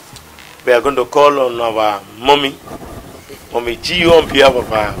 we are going to call on our Mommy G, on behalf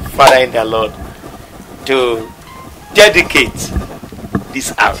of our Father in the Lord, to dedicate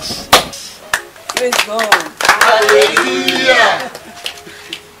this house. Praise God. Hallelujah.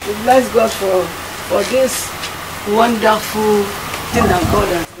 We bless God for this wonderful thing that God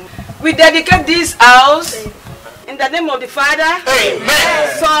has done. We dedicate this house in the name of the Father,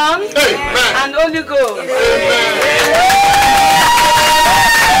 Amen. Son, Amen. And Holy Ghost. Amen.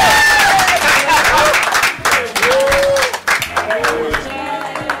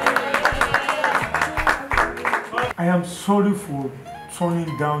 I am sorry for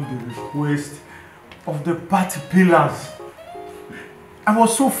turning down the request of the party pillars. I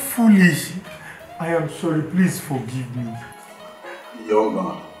was so foolish. I am sorry. Please forgive me. Young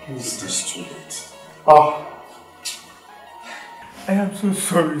man, it is too late. I am so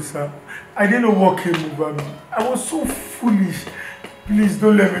sorry, sir. I didn't know what came over me. I was so foolish. Please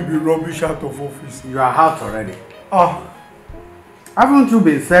don't let me be rubbish out of office. You are out already. Haven't you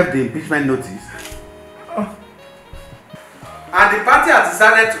been served the impeachment notice? And the party has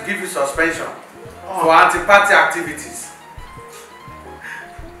decided to give you suspension for anti-party activities.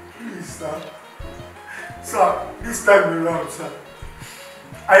 Please, sir. Sir, this time around, sir,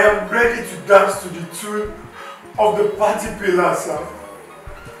 I am ready to dance to the tune of the party pillars, sir.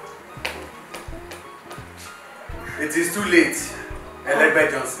 It is too late, Elebe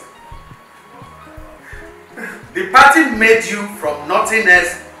Johnson. The party made you from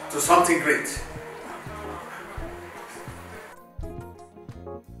nothingness to something great.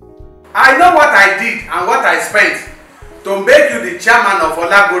 I know what I did and what I spent to make you the chairman of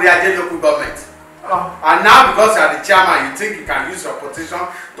Olagoria local government. And now because you are the chairman, you think you can use your position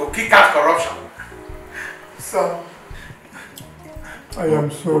to kick out corruption. Sir, I am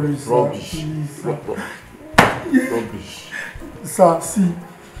sorry, sir. Rubbish. Please, sir. Rubbish. Sir, see,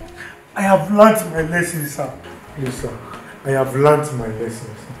 I have learnt my lesson, sir. Please, sir. I have learnt my lesson,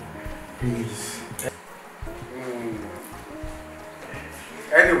 sir. Please.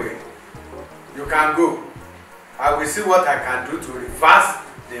 Anyway, you can go. I will see what I can do to reverse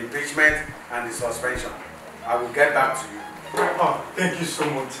the impeachment and the suspension. I will get back to you. Thank you so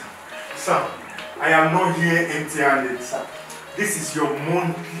much, sir. I am not here empty-handed, sir. This is your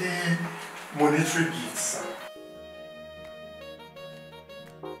monthly monetary gift, sir.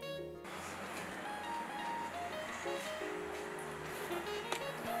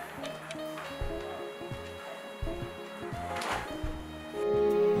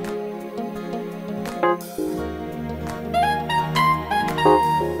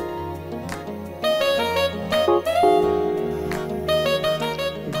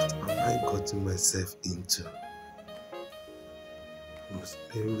 Myself into? Was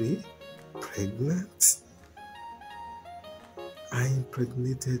Mary pregnant? I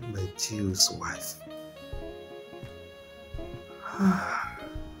impregnated my Jew's wife.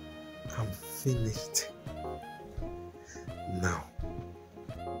 I'm finished. Now.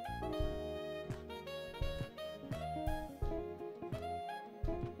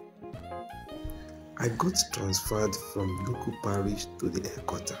 I got transferred from local parish to the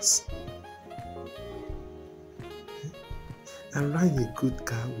headquarters. I ran a good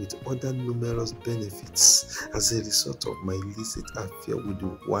car with other numerous benefits as a result of my illicit affair with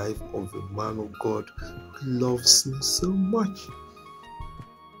the wife of a man of God who loves me so much.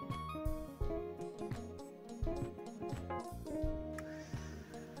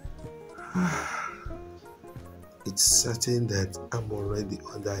 It's certain that I'm already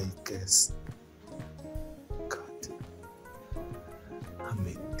under a curse. God, I'm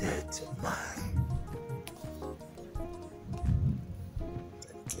a dead man.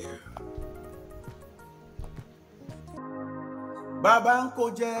 Thank you. Bàbá ń kó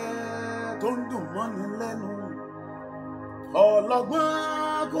jẹ tó ń dùn mọ́ni lẹ́nu.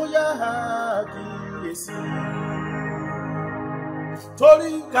 Ọlọ́gbọ́n kó yá kíyèsí.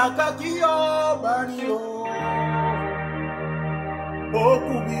 Torí kàkà kí ọba rí o.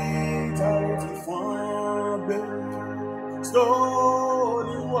 Òkú bí ta ó ti fọ́n gbé.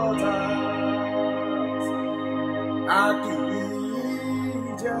 Story water. A kì í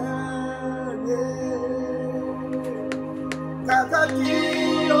jẹ́ yé. Kàkà kí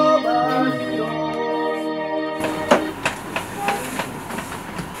ọba rí o.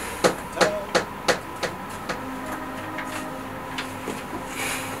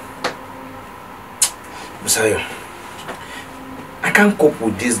 Musayo, I can't cope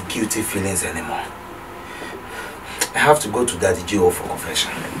with these guilty feelings anymore. I have to go to Daddy Gio for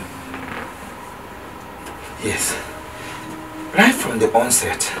confession. Yes. Right from the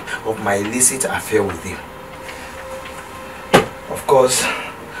onset of my illicit affair with him. Of course,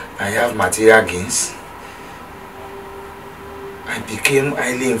 I have material gains. I became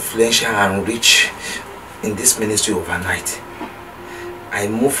highly influential and rich in this ministry overnight. I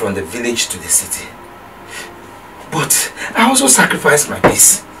moved from the village to the city. But I also sacrificed my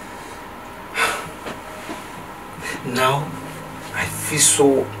peace. Now, I feel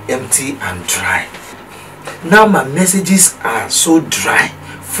so empty and dry. Now my messages are so dry,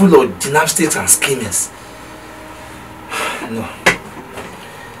 full of gymnastics and schemings. No.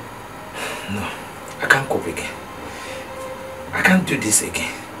 No, I can't cope again. I can't do this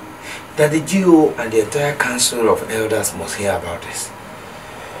again. Daddy Gio and the entire council of elders must hear about this.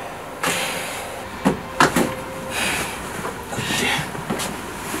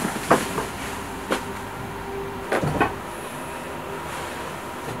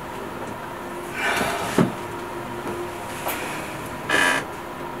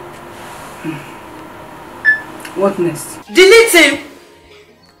 What next? Delete him!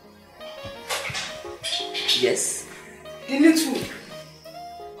 Yes. Delete who?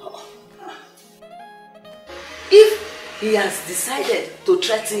 If he has decided to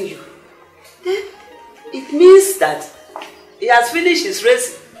threaten you, then it means that he has finished his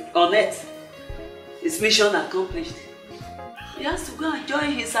race on earth. His mission accomplished. He has to go and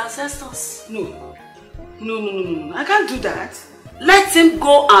join his ancestors. No. No. I can't do that. Let him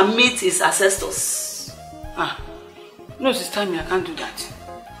go and meet his ancestors. No, sister, I can't do that.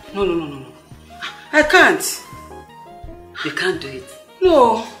 No. I can't. You can't do it?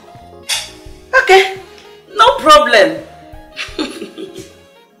 No. Okay, no problem.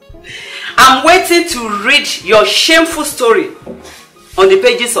 I'm waiting to read your shameful story on the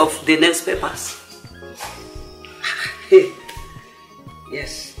pages of the next papers.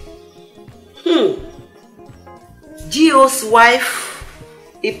 Yes. Gio's wife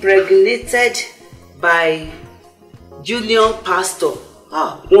impregnated by Julian pastor.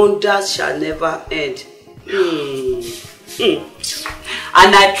 Wonders shall never end.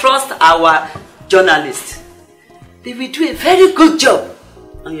 And I trust our journalists. They will do a very good job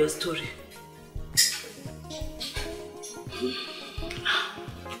on your story.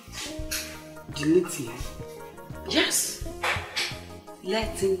 Delete him? Yes.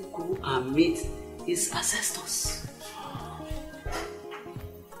 Let him go and meet his ancestors.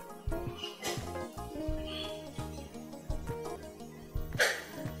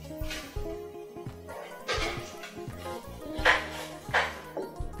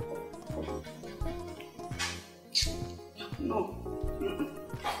 No.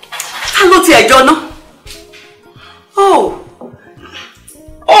 Hello, dear Jonah. Oh,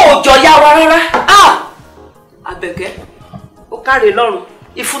 Joya Warara. Abege. O carry lorun.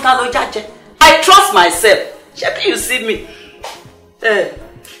 Ifuta lo jaje. I trust myself. Shebi you see me.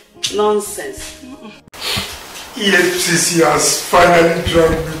 Nonsense. EFCC has finally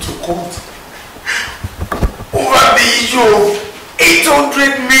dragged me to court over the issue of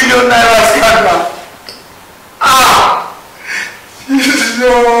 800 million naira scandal.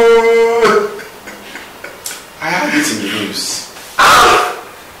 No. I heard it in the news.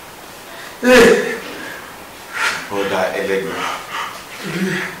 Hey. Brother Elegba.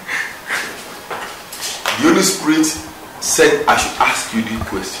 The Holy Spirit said I should ask you this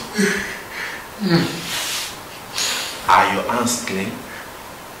question. Are your hands clean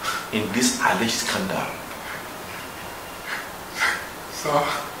in this alleged scandal? Sir.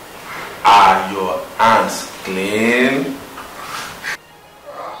 Are your hands clean?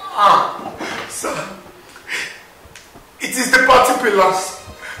 Sir. It is the party pillars.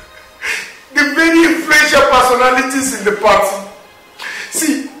 The very influential personalities in the party.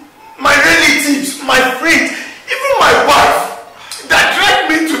 See, my relatives, my friends, even my wife, that dragged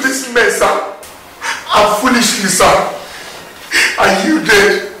me to this mess, sir. And foolishly, sir, I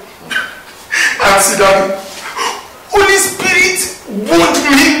yielded. And see that Holy Spirit warned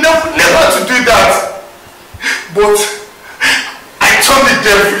me never to do that. But I turned the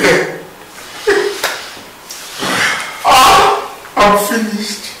devil. I'm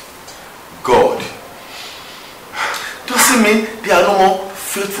finished. God. Does it mean there are no more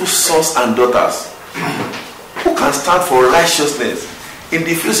faithful sons and daughters who can stand for righteousness in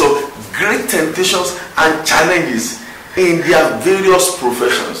the face of great temptations and challenges in their various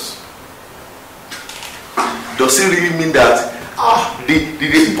professions? Does it really mean that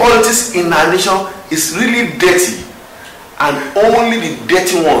the politics in our nation is really dirty and only the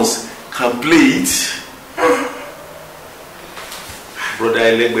dirty ones can play it? Brother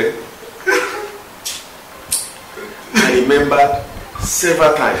Elegbe, I remember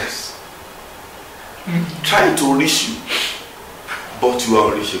several times trying to reach you, but you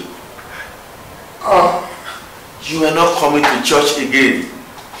are unreachable. You are not coming to church again.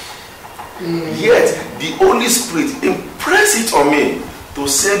 Yet the Holy Spirit impressed it on me to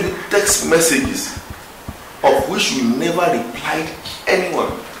send you text messages of which you never replied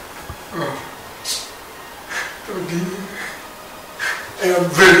anyone. I am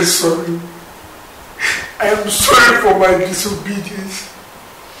very sorry. I am sorry for my disobedience,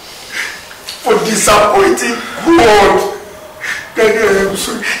 for disappointing God. Daddy, I am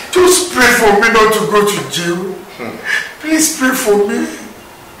sorry. Just pray for me not to go to jail. Please pray for me.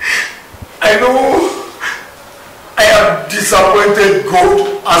 I know I have disappointed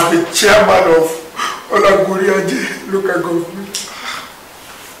God as the chairman of Olagoriaje local government.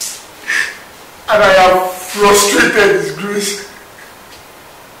 And I have frustrated His grace.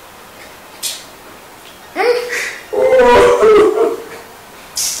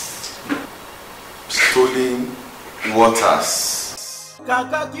 Stolen waters.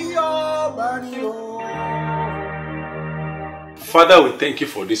 Father, we thank you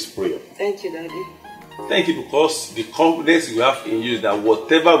for this prayer. Thank you, Daddy. Thank you because the confidence we have in you is that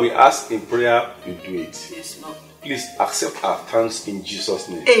whatever we ask in prayer, you do it. Yes, Lord. Please accept our thanks in Jesus'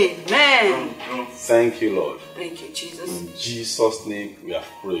 name. Amen. Thank you, Lord. Thank you, Jesus. In Jesus' name we have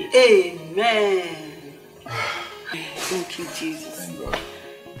prayed. Amen. Thank you, Jesus. Thank God.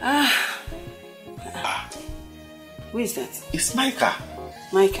 Who is that? It's Micah.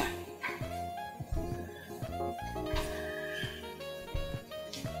 Micah.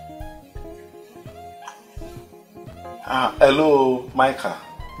 Hello, Micah.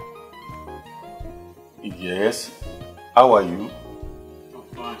 Yes. How are you? I'm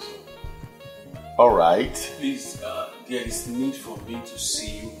fine, sir. All right. Please, there is need for me to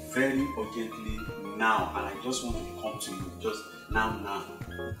see you very urgently now, and I just want to come to you just now.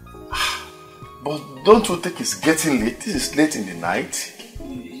 But don't you think it's getting late? This is late in the night.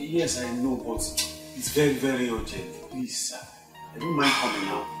 Yes, I know, but it's very, very urgent. Please, sir. I don't mind coming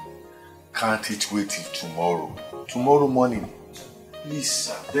now. Can't it wait till tomorrow? Tomorrow morning. Please,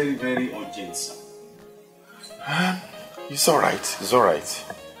 sir. Very, very urgent, sir. It's all right. It's all right.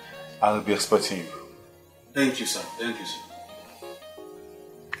 I'll be expecting you. Thank you, sir. Thank you, sir.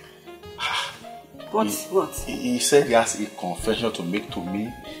 What? He said he has a confession to make to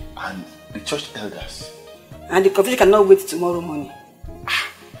me and the church elders. And the confession cannot wait tomorrow morning.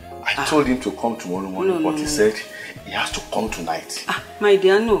 I told him to come tomorrow morning, but he said he has to come tonight. My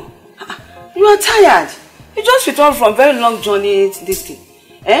dear, no. You are tired. You just returned from a very long journey this thing.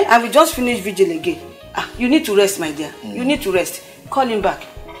 And we just finished vigil again. You need to rest, my dear. You need to rest. Call him back.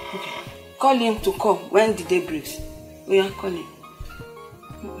 Okay. Call him to come when the day breaks. Oh yeah, call him.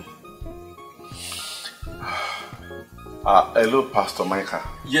 Hello, Pastor Micah.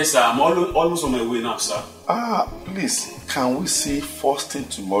 Yes, sir. I'm almost on my way now, sir. Please, can we see first thing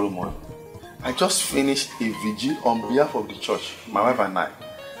tomorrow morning? I just finished a vigil on behalf of the church, my wife and I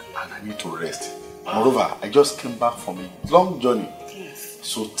need to rest. Moreover, I just came back from a long journey. Yes.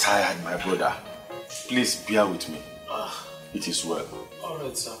 So tired, my brother. Please bear with me. It is well.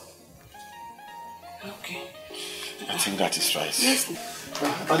 Alright, sir. Okay. I think that is right. Yes.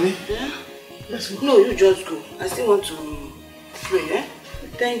 Ali? Yeah? Let's go. No, you just go. I still want to pray, eh?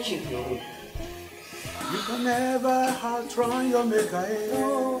 Thank you. You can never outrun your maker.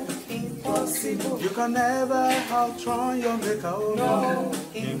 No, impossible. You can never outrun your maker. No,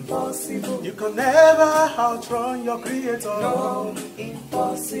 impossible. You can never outrun your creator. No,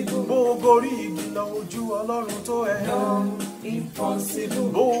 impossible. Bó gorí igi lọ ojú Ọlọ́run tó ẹ. No,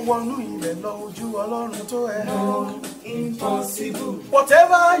 impossible. Bó wọnú ilẹ̀ lọ ojú Ọlọ́run tó ẹ. No, impossible.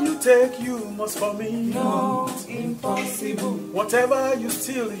 Whatever you take, you must for me. No, impossible. Whatever you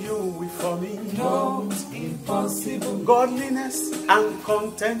steal, you will for me. No, impossible. Godliness and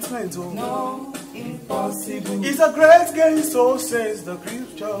contentment, oh. No, impossible. Is a great gain, so says the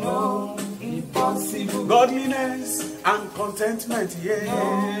scripture. No, impossible. Godliness and contentment, yeah.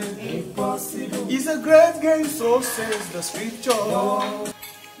 No, impossible. Is a great gain, so says the scripture. No.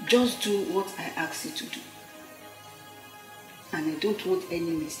 Just do what I ask you to do. And I don't want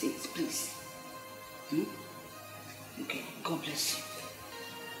any mistakes, please. Okay, God bless you.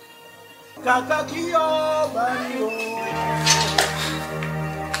 Kàkà kí ọba rí o,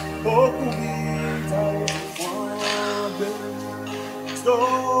 òkú bí ta wọ́n gbé,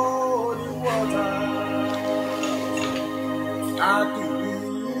 story water, àkìrí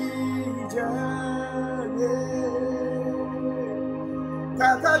jẹ́.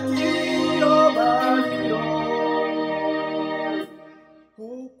 Kàkà kí ọba rí o,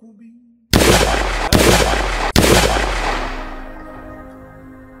 òkú bí.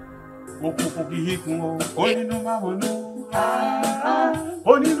 Òkùnkùn kì í kun o, onínú máa mọ̀nú.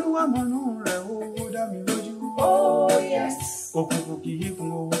 Onínú wá mọ̀nú rẹ̀ ó dá mi lójú. Oh yes. Òkùnkùn kì í kun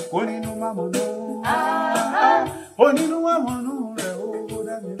o, onínú máa mọ̀nú. Onínú wá mọ̀nú rẹ̀ ó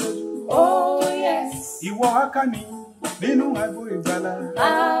dá mi lójú. Oh yes. Ìwọ akáni nínú àgbo ìgbàlà.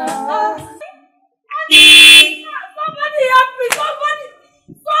 Somebody help me!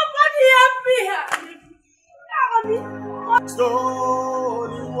 Somebody help me!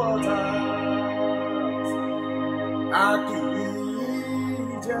 Story water, àkìrí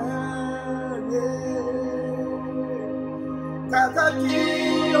jẹ́. Kàkà kí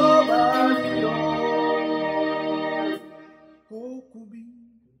ọba rí o, òkú bí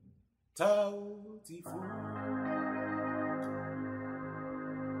ta ó ti fún.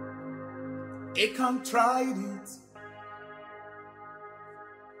 Achan tried it.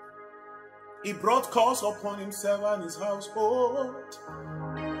 He brought curse upon himself and his household.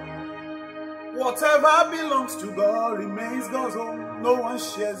 Whatever belongs to God remains God's own. No one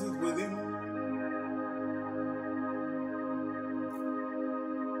shares it with him.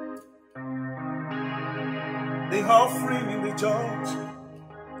 The offering in the church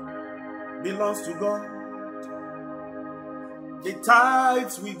belongs to God. The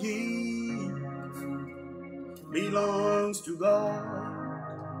tithes we give belongs to God.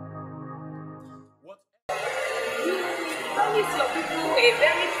 Promise your people a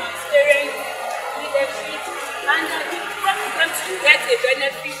very transparent leadership and you promise them to get a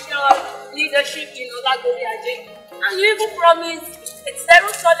beneficial leadership in Olagoria. And you even promise a zero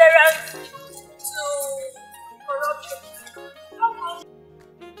tolerance to corruption.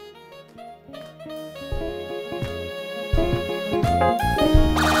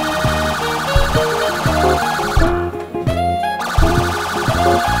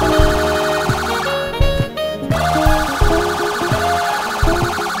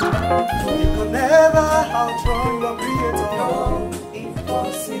 Outrun your creator. No,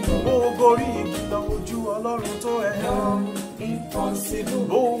 impossible. Bó gorí igi lọ ojú Ọlọ́run tó ẹ. No, impossible.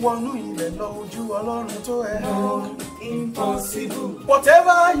 Bó wọnú ilẹ̀ lọ ojú Ọlọ́run tó ẹ. No, impossible.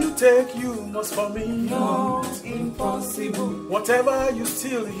 Whatever you take, you must for me. No, impossible. Whatever you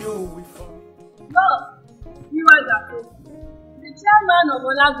steal, you will for me. No, you are the chairman of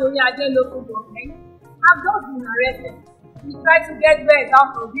Olagoria local government have just been arrested. He tried to get bread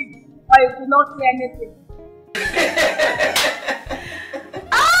out of it, but he could not see anything.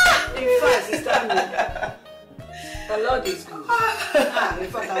 In fact, sister, the Lord is good. In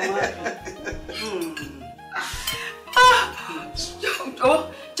fact, I'm happy.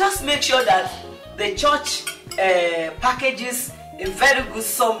 Just make sure that the church packages a very good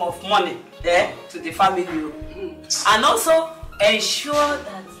sum of money to the family. And also ensure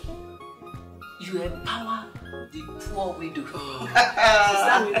that you empower the poor widow.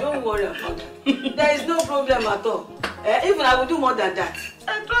 Sister, don't worry about that. There is no problem at all. Even I will do more than that.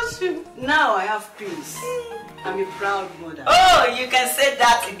 I trust Now I have peace. I'm a proud mother. Oh, you can say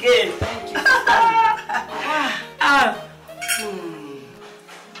that again. Thank you.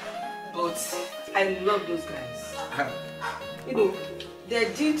 But I love those guys. You know, they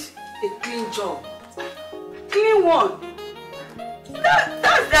did a clean job. Clean one.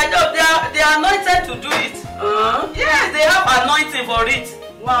 That's their job. They are anointed to do it. Yes, they have anointing for it.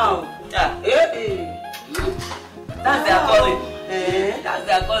 Wow. Yeah. That's their calling. That's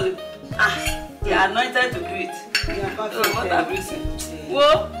their calling. They are anointed to do it. So what have you seen?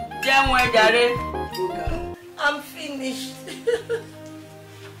 Whoa, I'm finished.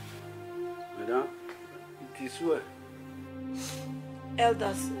 Madam, it is well.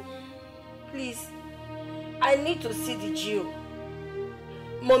 Elders, please, I need to see the GO,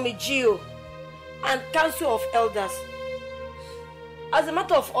 Mommy GO, and Council of Elders. As a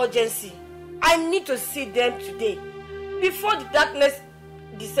matter of urgency, I need to see them today, before the darkness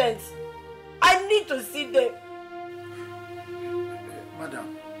descends. I need to see them.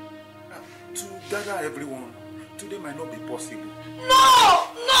 Madam, to gather everyone today might not be possible. No,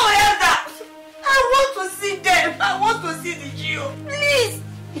 Elder! I want to see them. I want to see the GO. Please,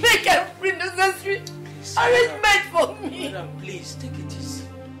 make every necessary arrangement for me. Madam, please, take it easy.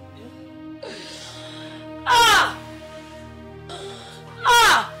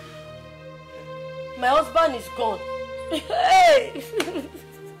 My husband is gone. Hey!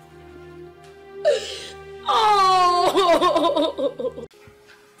 Oh!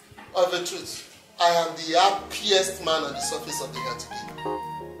 Of the truth, I am the happiest man on the surface of the earth today.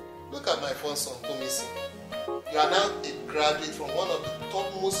 Look at my first son, Komisi. You are now a graduate from one of the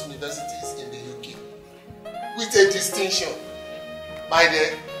topmost universities in the UK. With a distinction. My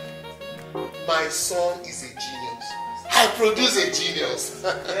dear, my son is a genius. I produce a genius.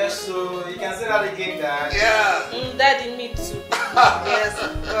 Yes, so you can say that again, Dad. Yeah. Daddy, me too. Yes,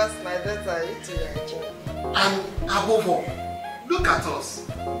 of course, my daughter, you too, are a genius. And above all, look at us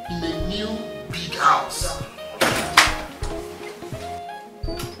in a new big house.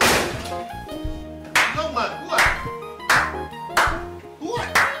 Young man, who are you? Who are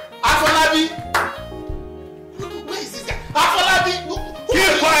you? Afolabi! Where is this guy? Afolabi!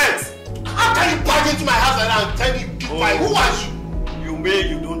 Keep quiet! How can you barge into my house and tell me keep quiet? Who are you?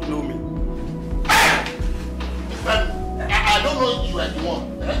 You don't know me. I don't know you are the one.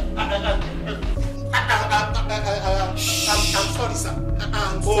 I'm sorry, sir.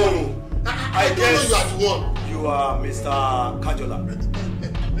 I'm sorry. I don't know you are the one. You are Mr. Kajola.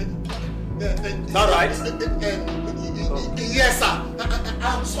 Is that right? Yes, sir.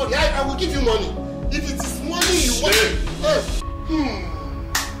 I'm sorry. I will give you money. If it is money you want.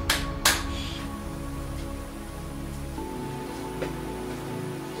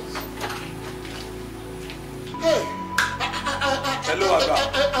 Hey. Hello, Aga.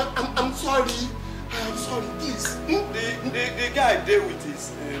 I'm sorry. I'm sorry, please. The guy there with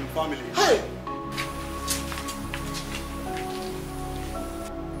his family. Hey.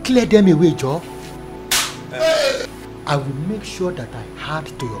 Clear them away, Joe. I will make sure that I add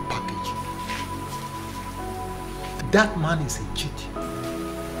to your package. That man is a cheat.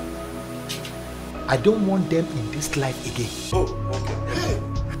 I don't want them in this life again. Oh, okay.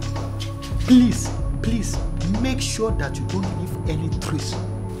 Please, make sure that you don't leave any trace.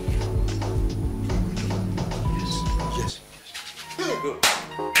 Yes. Good.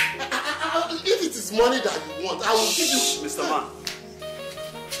 If it is money that you want, I will give you. Mr. Man.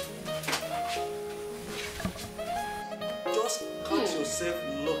 Just count yourself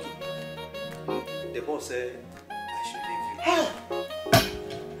lucky. The boss said I should leave you.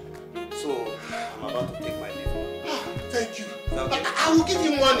 So I'm about to take my leave. Thank you. Okay. I will give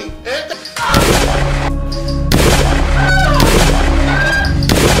you money. Ah!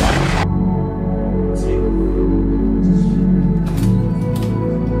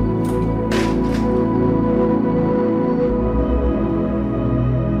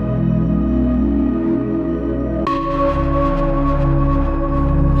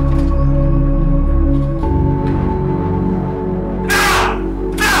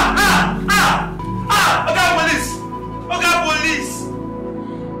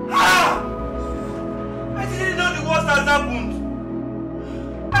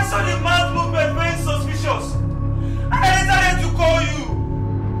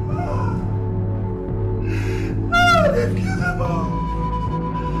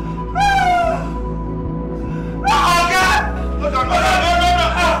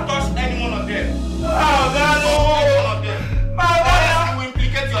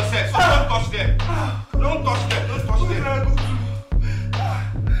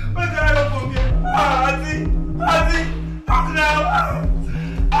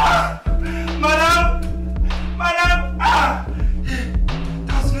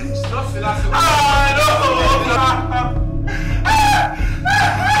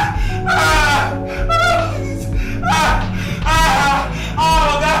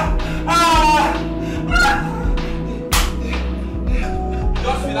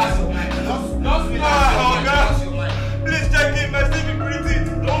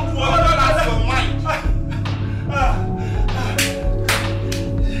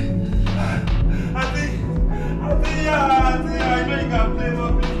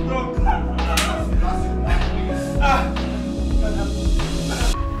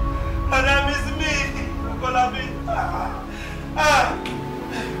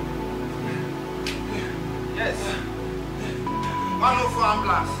 104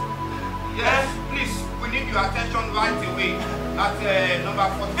 ambulance. Yes, please, we need your attention right away at number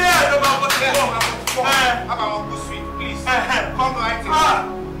 44. Yeah, number 44. Yes, number 44. Abamoku Street, please. Come right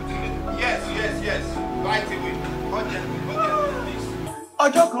away. Yes. Right away. Urgently, please.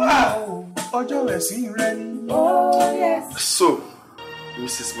 Oh, yes. So,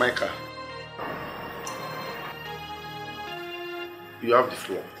 Mrs. Micah, you have the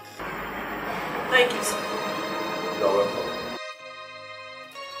floor. Thank you, sir. You are welcome.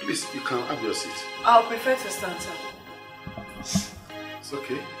 Please, you can have your seat. I'll prefer to stand, sir. It's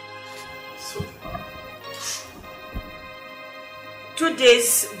okay. So, 2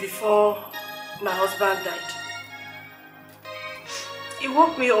 days before my husband died, he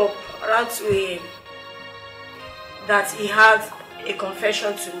woke me up around 2 a.m. that he had a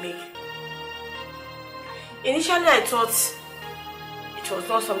confession to make. Initially, I thought it was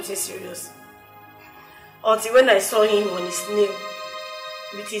not something serious, until when I saw him on his knee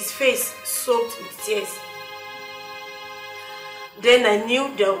with his face soaked with tears. Then I knew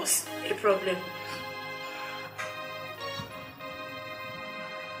there was a problem.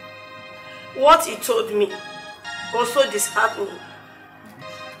 What he told me was so disheartening.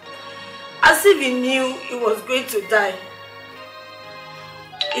 As if he knew he was going to die.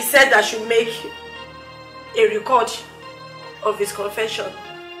 He said I should make a record of his confession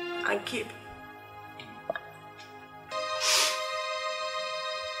and keep.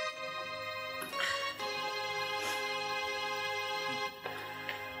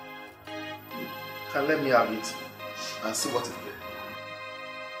 can let me have it and see what is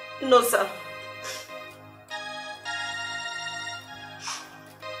there. No, sir.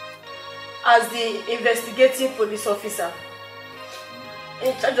 As the investigating police officer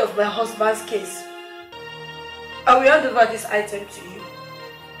in charge of my husband's case, I will hand over this item to you.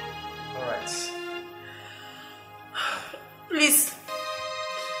 Alright. Please,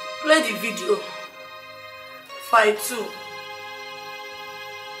 play the video. File 2.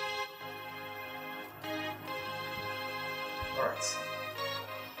 Alright.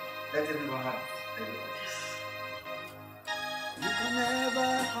 Let everyone have You can never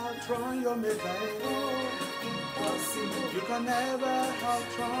outrun your maker. Impossible. You can never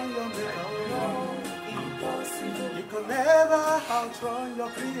outrun your maker. Impossible. You can never outrun your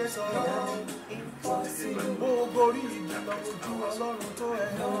creator. Impossible. Oh, glory, impossible.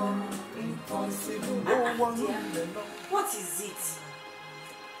 What is it?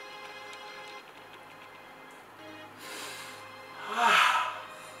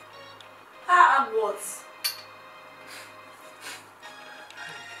 What?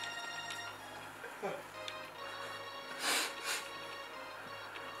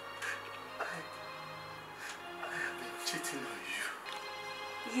 Cheating on you.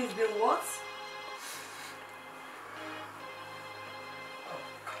 You've been what?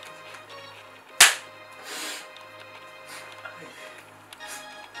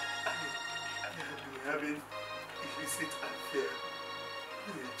 I have been having illicit affair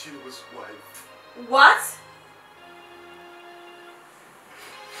with a Jew's wife. What?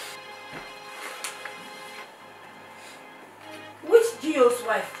 Which Gio's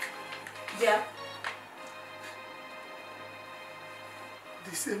wife? Yeah.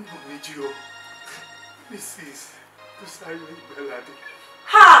 The same Mommy Gio, Mrs. Belade.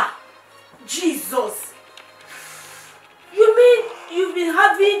 Ha! Jesus! You mean you've been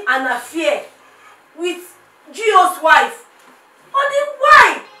having an affair with Gio's wife? Only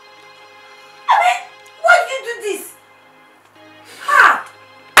why? I mean, why did you do this? Ha!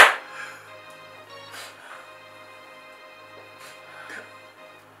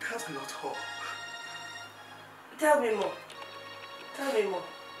 That's not all. Tell me more. Tell me more.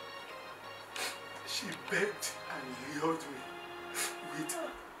 She begged and lured me with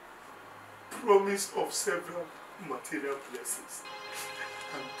promise of several material blessings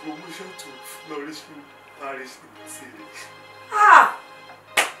and promotion to flourishing parish in the city. Ah!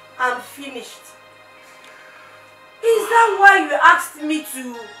 I'm finished. Is that why you asked me to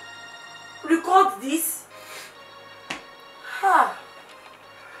record this? Ha!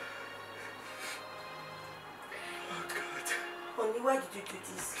 Oh God. Honey, why did you do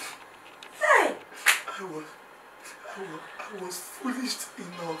this? Hey! I was foolish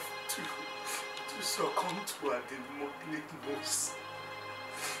enough to succumb to a demonic nose.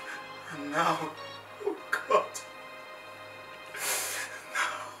 And now, oh God.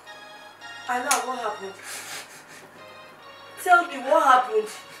 And now what happened? Tell me what happened.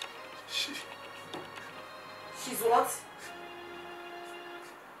 She's what?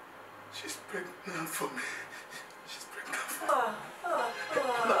 She's pregnant for me. She's pregnant for me. Ah.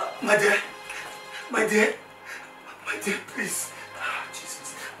 My dear, please,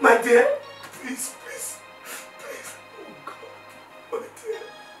 My dear, please, please, please. Oh God, my dear,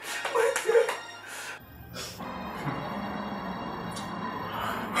 my dear.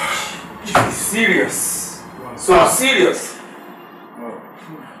 It's serious. So serious.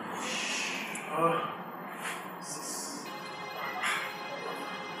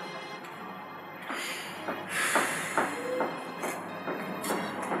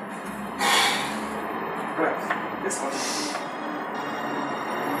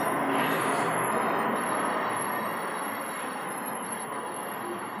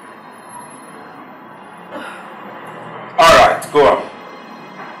 All right, go on.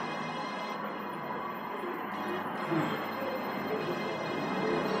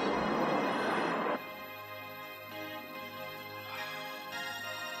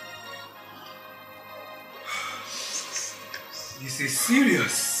 This is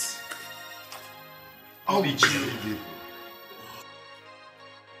serious. I'll be chilling.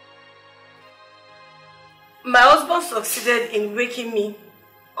 My husband succeeded in waking me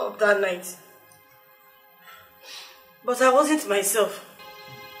up that night. But I wasn't myself.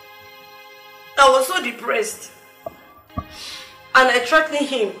 I was so depressed. And I threatened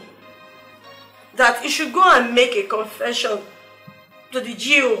him that he should go and make a confession to the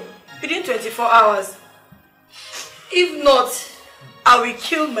GO within 24 hours. If not, I will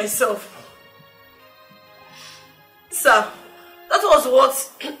kill myself. Sir, that was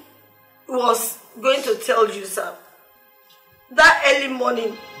what I was going to tell you, sir. That early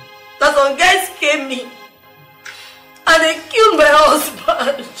morning, that some guys came me and they killed my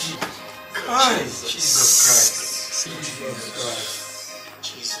husband. Christ, Jesus Christ.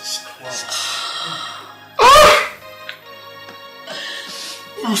 Jesus Christ.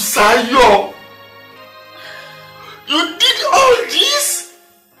 Usayo! You did all this?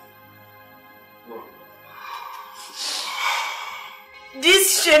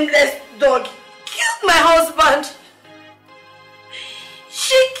 This shameless dog killed my husband.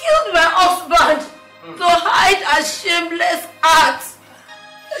 She killed my husband to hide her shameless act.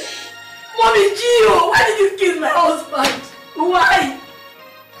 Mommy Gio, why did you kill my husband? Why?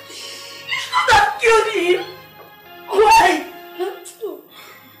 You should have killed him. Why?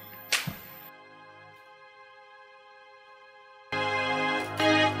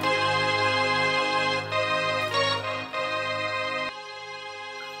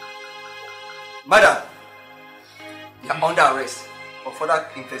 Madam, you are under arrest for further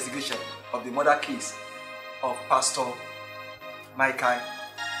investigation of the murder case of Pastor Michael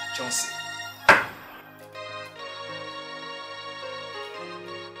Johnson.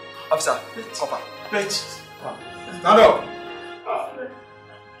 Officer, copper. Stand up.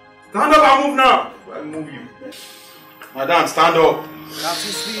 Stand up and move now. I'll move you. Madam, stand up. That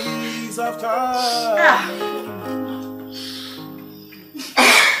is peace of time.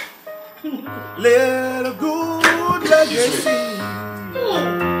 Let a good legacy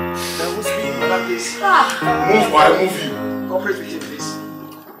that was Move, I'll move you. Cooperate with him, please.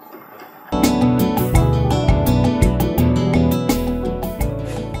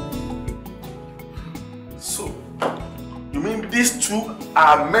 So, you mean these two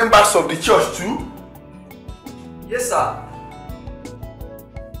are members of the church too? Yes, sir.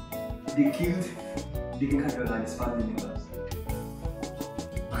 They killed Adekeye and his family members.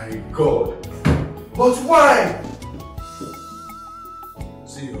 My God. But why?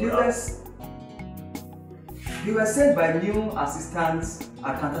 They were sent by new assistant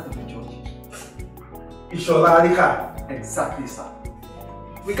accountant of the church. Ishola. Exactly, sir.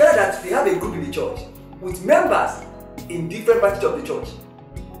 We gathered that they have a group in the church with members in different branches of the church.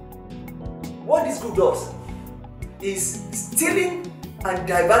 What this group does is stealing and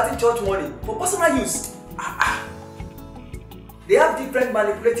diverting church money for personal use. They have different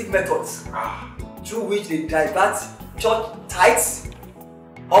manipulative methods through which they divert church tithes,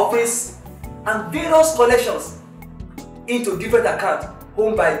 offerings, and various collections into different accounts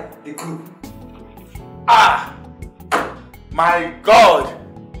owned by the group. My God!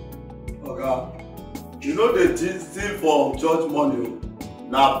 Oga, you know they steal from church money.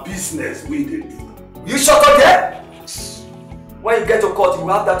 Now business we dey do. You shut up there! When you get to court, you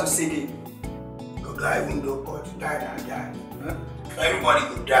will have that to say again. Oga, even though court die and die, everybody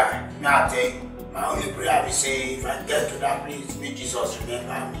go die. Now I tell you, my only prayer is say if I get to that place, may Jesus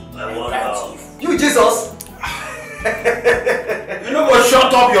remember me. You Jesus? You know go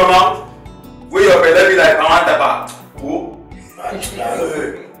shut up your mouth. Where your belly be like Amantaba. Who?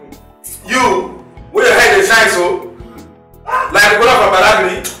 You, where your head is shine so? Like Bola from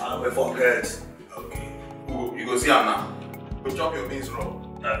Balagri. I will forget. Okay. Who? You go see him now. Go chop your beans raw.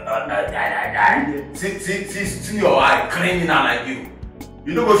 See your eye, criminal like you.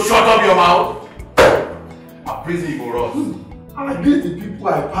 You don't go shut up your mouth. I praise you for us. I did the people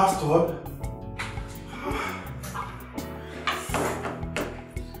I passed on.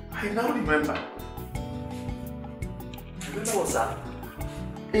 I now remember. Remember what, sir?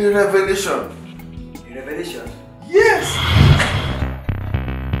 A revelation. A revelation? Yes!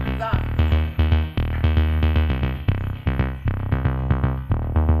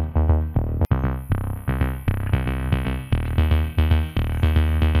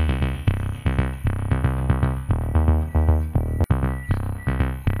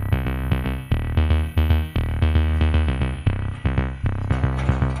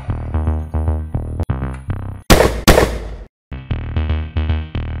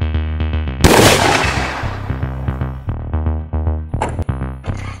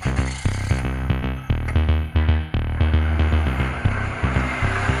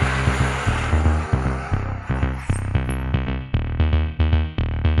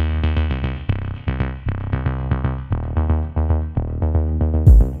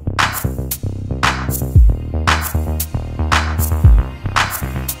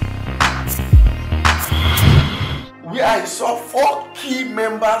 I saw 4 key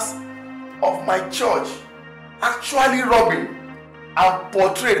members of my church actually robbing and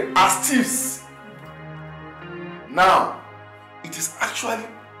portrayed as thieves. Now, it is actually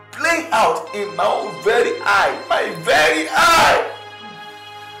playing out in my own very eye, my very eye.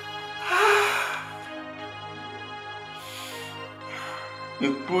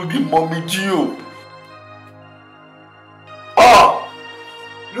 Including Mommy Gio. Oh!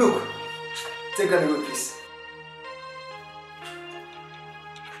 Look, take that away, please.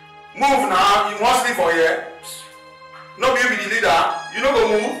 Move now, you want sleep for here? No, be the leader. You know go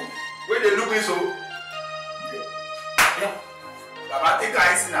move. Where they look me so. Yeah. Baba, take her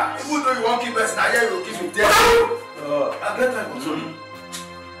easy now. Even though you won't keep us now, you will kiss with death. I get time for sorry.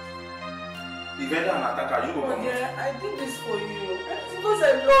 The vendor and attacker, you go come. Yeah, I did this for you. Because I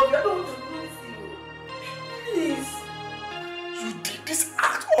love you, I don't want to lose you. Please. You did this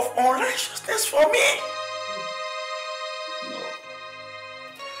act of unrighteousness for me.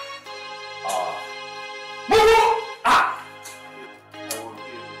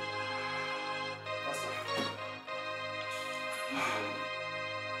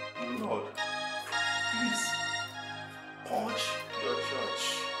 Lord, please purge your church.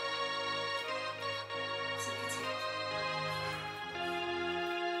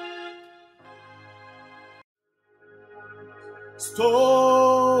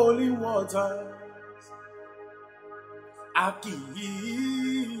 Stolen waters, a kì í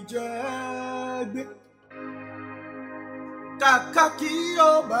jẹ gbé. Kàkà kí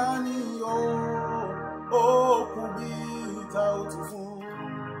ó bá ní ó kù bí ta ó ti fún.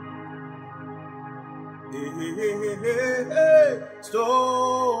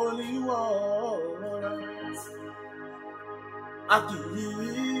 Stolen waters, a kì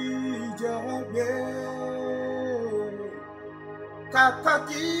í jẹ gbé. Kàkà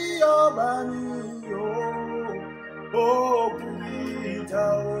kí ó bá ní ó kù bí ta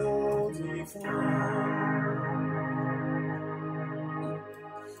ó ti fún.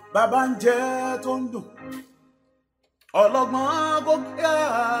 Bàbá ń jẹ tó ń dùn, ọlọ́gbọ́n kò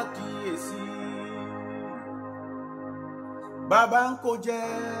kíyèsí. Bàbá ń kó jẹ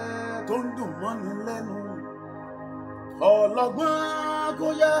tó ń dùn mọ́ni lẹ́nu, ọlọ́gbọ́n kò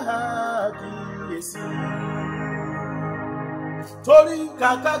kíyèsí. Torí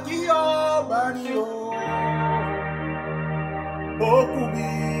kàkà kí ọba ní ó kù bí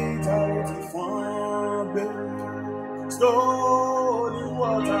ta ó ti fọ́n gbé.